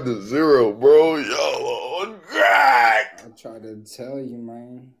 5-0, bro. Yo, on crack. I try to tell you,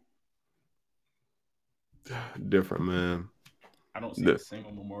 man. Different, man. I don't see a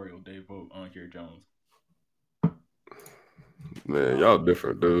single Memorial Day vote on here, Jones. Man, y'all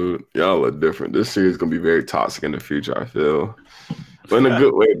different, dude. Y'all are different. This series is gonna be very toxic in the future, I feel. But in a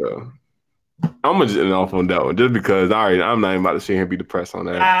good way, though. I'm gonna just end off on that one, just because I'm not even about to sit here and be depressed on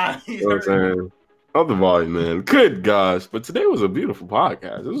that. He's You know what I'm saying? Up the volume, man. Good gosh. But today was a beautiful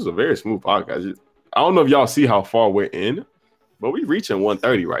podcast. This was a very smooth podcast. I don't know if y'all see how far we're in, but we reaching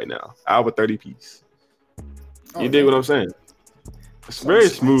 130 right now. Hour 30 piece. You dig what I'm saying? It's a very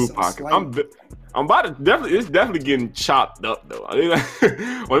smooth podcast. I'm about to it's definitely getting chopped up though. I mean,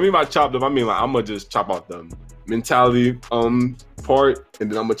 what I mean by chopped up, I mean like I'm gonna just chop off the mentality part,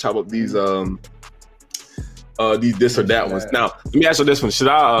 and then I'm gonna chop up these this or that ones. Now, let me ask you this one: should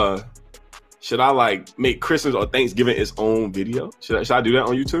I like make Christmas or Thanksgiving its own video? Should I do that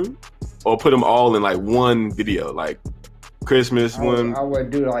on YouTube, or put them all in like one video, like Christmas one? I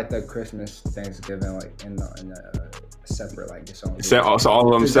would do like the Christmas, Thanksgiving, like in the separate, like its own. So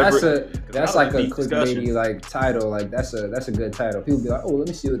all of them separate. That's like a clickbaity like title. Like that's a good title. People be like, oh, let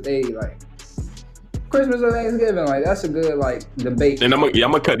me see what they like. Christmas or Thanksgiving, like that's a good like debate. And I'm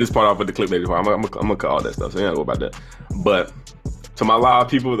gonna cut this part off with the clickbait part. I'm gonna cut all that stuff. So yeah, go about that. But to my live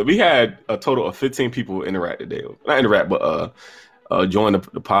people, we had a total of 15 people interact today. Not interact, but join the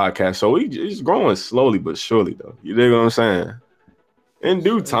podcast. So we just growing slowly but surely, though. You dig what I'm saying? In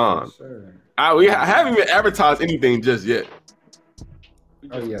due time. We haven't even advertised anything just yet.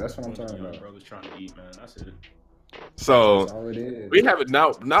 Oh yeah, that's what I'm talking about. Brothers trying to eat, man. That's it. So that's all it is. We haven't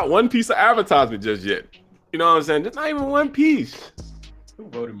not one piece of advertisement just yet. You know what I'm saying? Just not even one piece. Who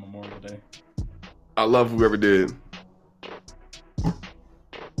voted Memorial Day? I love whoever did.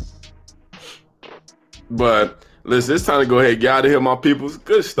 But listen, it's time to go ahead and get out of here, my people.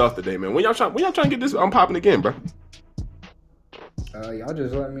 Good stuff today, man. When y'all trying to get this, I'm popping again, bro. Y'all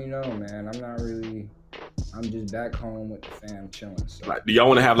just let me know, man. I'm just back home with the fam chilling. So. Like, do y'all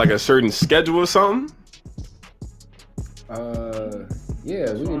want to have like a certain schedule or something?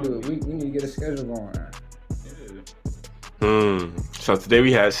 Yeah, we can do it. We need to get a schedule going. So today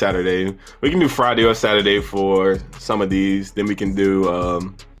we had Saturday. We can do Friday or Saturday for some of these. Then we can do let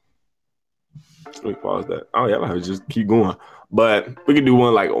me pause that. Oh yeah, I just keep going. But we can do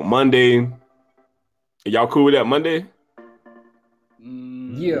one like on Monday. Y'all cool with that Monday?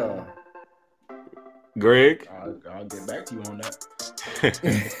 Yeah. Greg? I'll get back to you on that.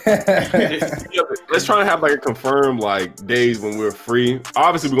 Let's try to have like a confirmed like days when we're free.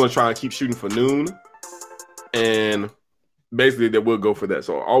 Obviously, we're gonna try and keep shooting for noon, and basically that we'll go for that.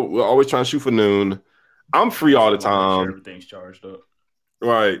 So we're always trying to shoot for noon. I'm free all the time. Sure everything's charged up.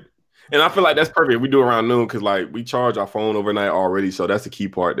 Right. And I feel like that's perfect. We do around noon because like we charge our phone overnight already, so that's the key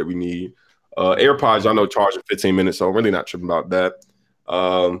part that we need. AirPods, y'all know, charge in 15 minutes, so I'm really not tripping about that.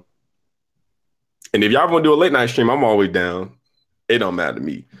 Um, and if y'all want to do a late night stream, I'm always down. It don't matter to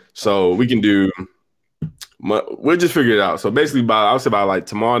me. So we can do. We'll just figure it out. So basically, I'll say by like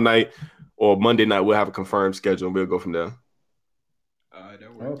tomorrow night or Monday night, we'll have a confirmed schedule and we'll go from there.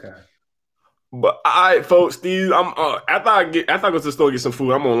 That works. Okay. But all right, folks, Steve, I'm after I go to the store and get some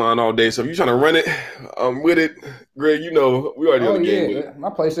food, I'm online all day. So if you're trying to run it, I'm with it. Greg, you know, we already on Oh the game with it. yeah, my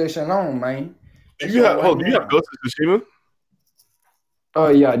PlayStation on, man. Do It's you on have right do you have now. Ghost of Tsushima? Oh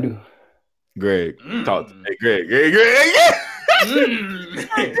yeah, I do. Greg, talk to hey, Greg.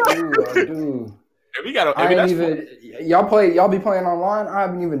 I do. I do. Hey, we got I ain't that's fun. even. Y'all be playing online. I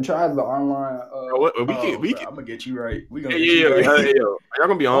haven't even tried the online. We can we bro, can I'm gonna get you right. We gonna yeah, get you right. hey, yo. Y'all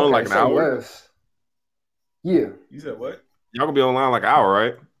gonna be on Okay, like an say hour? less. Yeah. You said what? Y'all gonna be online like an hour,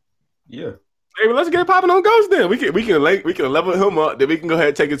 right? Yeah. Hey, well, let's get it popping on Ghost then. We can level him up. Then we can go ahead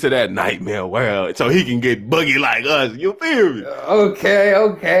and take it to that nightmare world so he can get buggy like us. You feel me? Okay.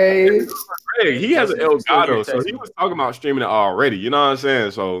 Okay. Hey, Hey, he has an Justin, if you still here, Elgato, so text he me. was talking about streaming it already. You know what I'm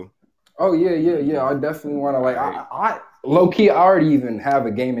saying? So Oh yeah. I definitely want to All like. right. I low key. I already even have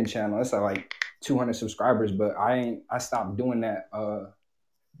a gaming channel. It's like 200 subscribers, but I stopped doing that.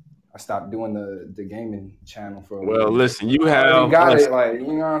 I stopped doing the gaming channel for a little well, bit, listen, but I already got it. Like you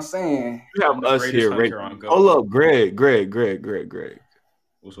know what I'm saying. you have I'm the us greatest here ready. hunter on Hold Ghost. up, Greg.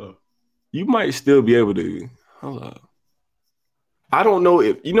 What's up? You might still be able to hold up. I don't know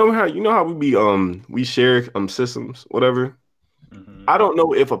if you know how we share systems, whatever. Mm-hmm. I don't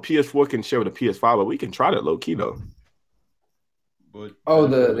know if a PS4 can share with a PS5, but we can try that low key though. What Oh,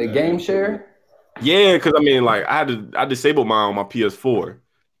 benefit would the that game do? share. Yeah, because I mean, like I disabled mine on my PS4.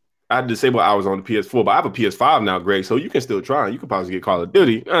 I disabled hours on the PS4, but I have a PS5 now, Greg. So you can still try. You can possibly get Call of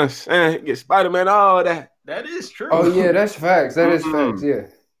Duty, get Spider-Man, all that. That is Oh true. yeah, that's facts. That is facts. Mm. Yeah.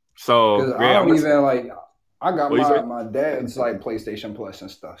 So, Because I Greg, I'm don't gonna even like. I got what you say? my dad's like PlayStation Plus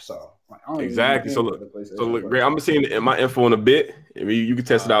and stuff, so like, I don't even be Exactly. So paying for look, the PlayStation Greg, Plus. I'm gonna see in my info in a bit. You can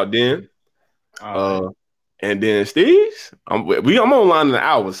test it All right. out then. All right. Uh, and then Steve's, I'm online in an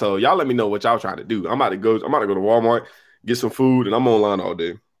hour, so y'all let me know what y'all trying to do. I'm about to go to Walmart, get some food, and I'm online all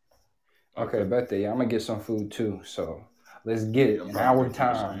day. Okay, Okay. bet that. Yeah, I'm gonna get some food too. So let's get Yeah, it I'm in probably our gonna do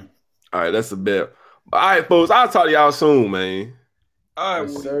the time. same. All right, that's a bet. All right, folks, I'll talk to y'all soon, man. All right,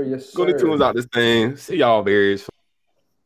 Yes, Woody. sir. Yes, Go to tunes sir. out this thing. See y'all, berries.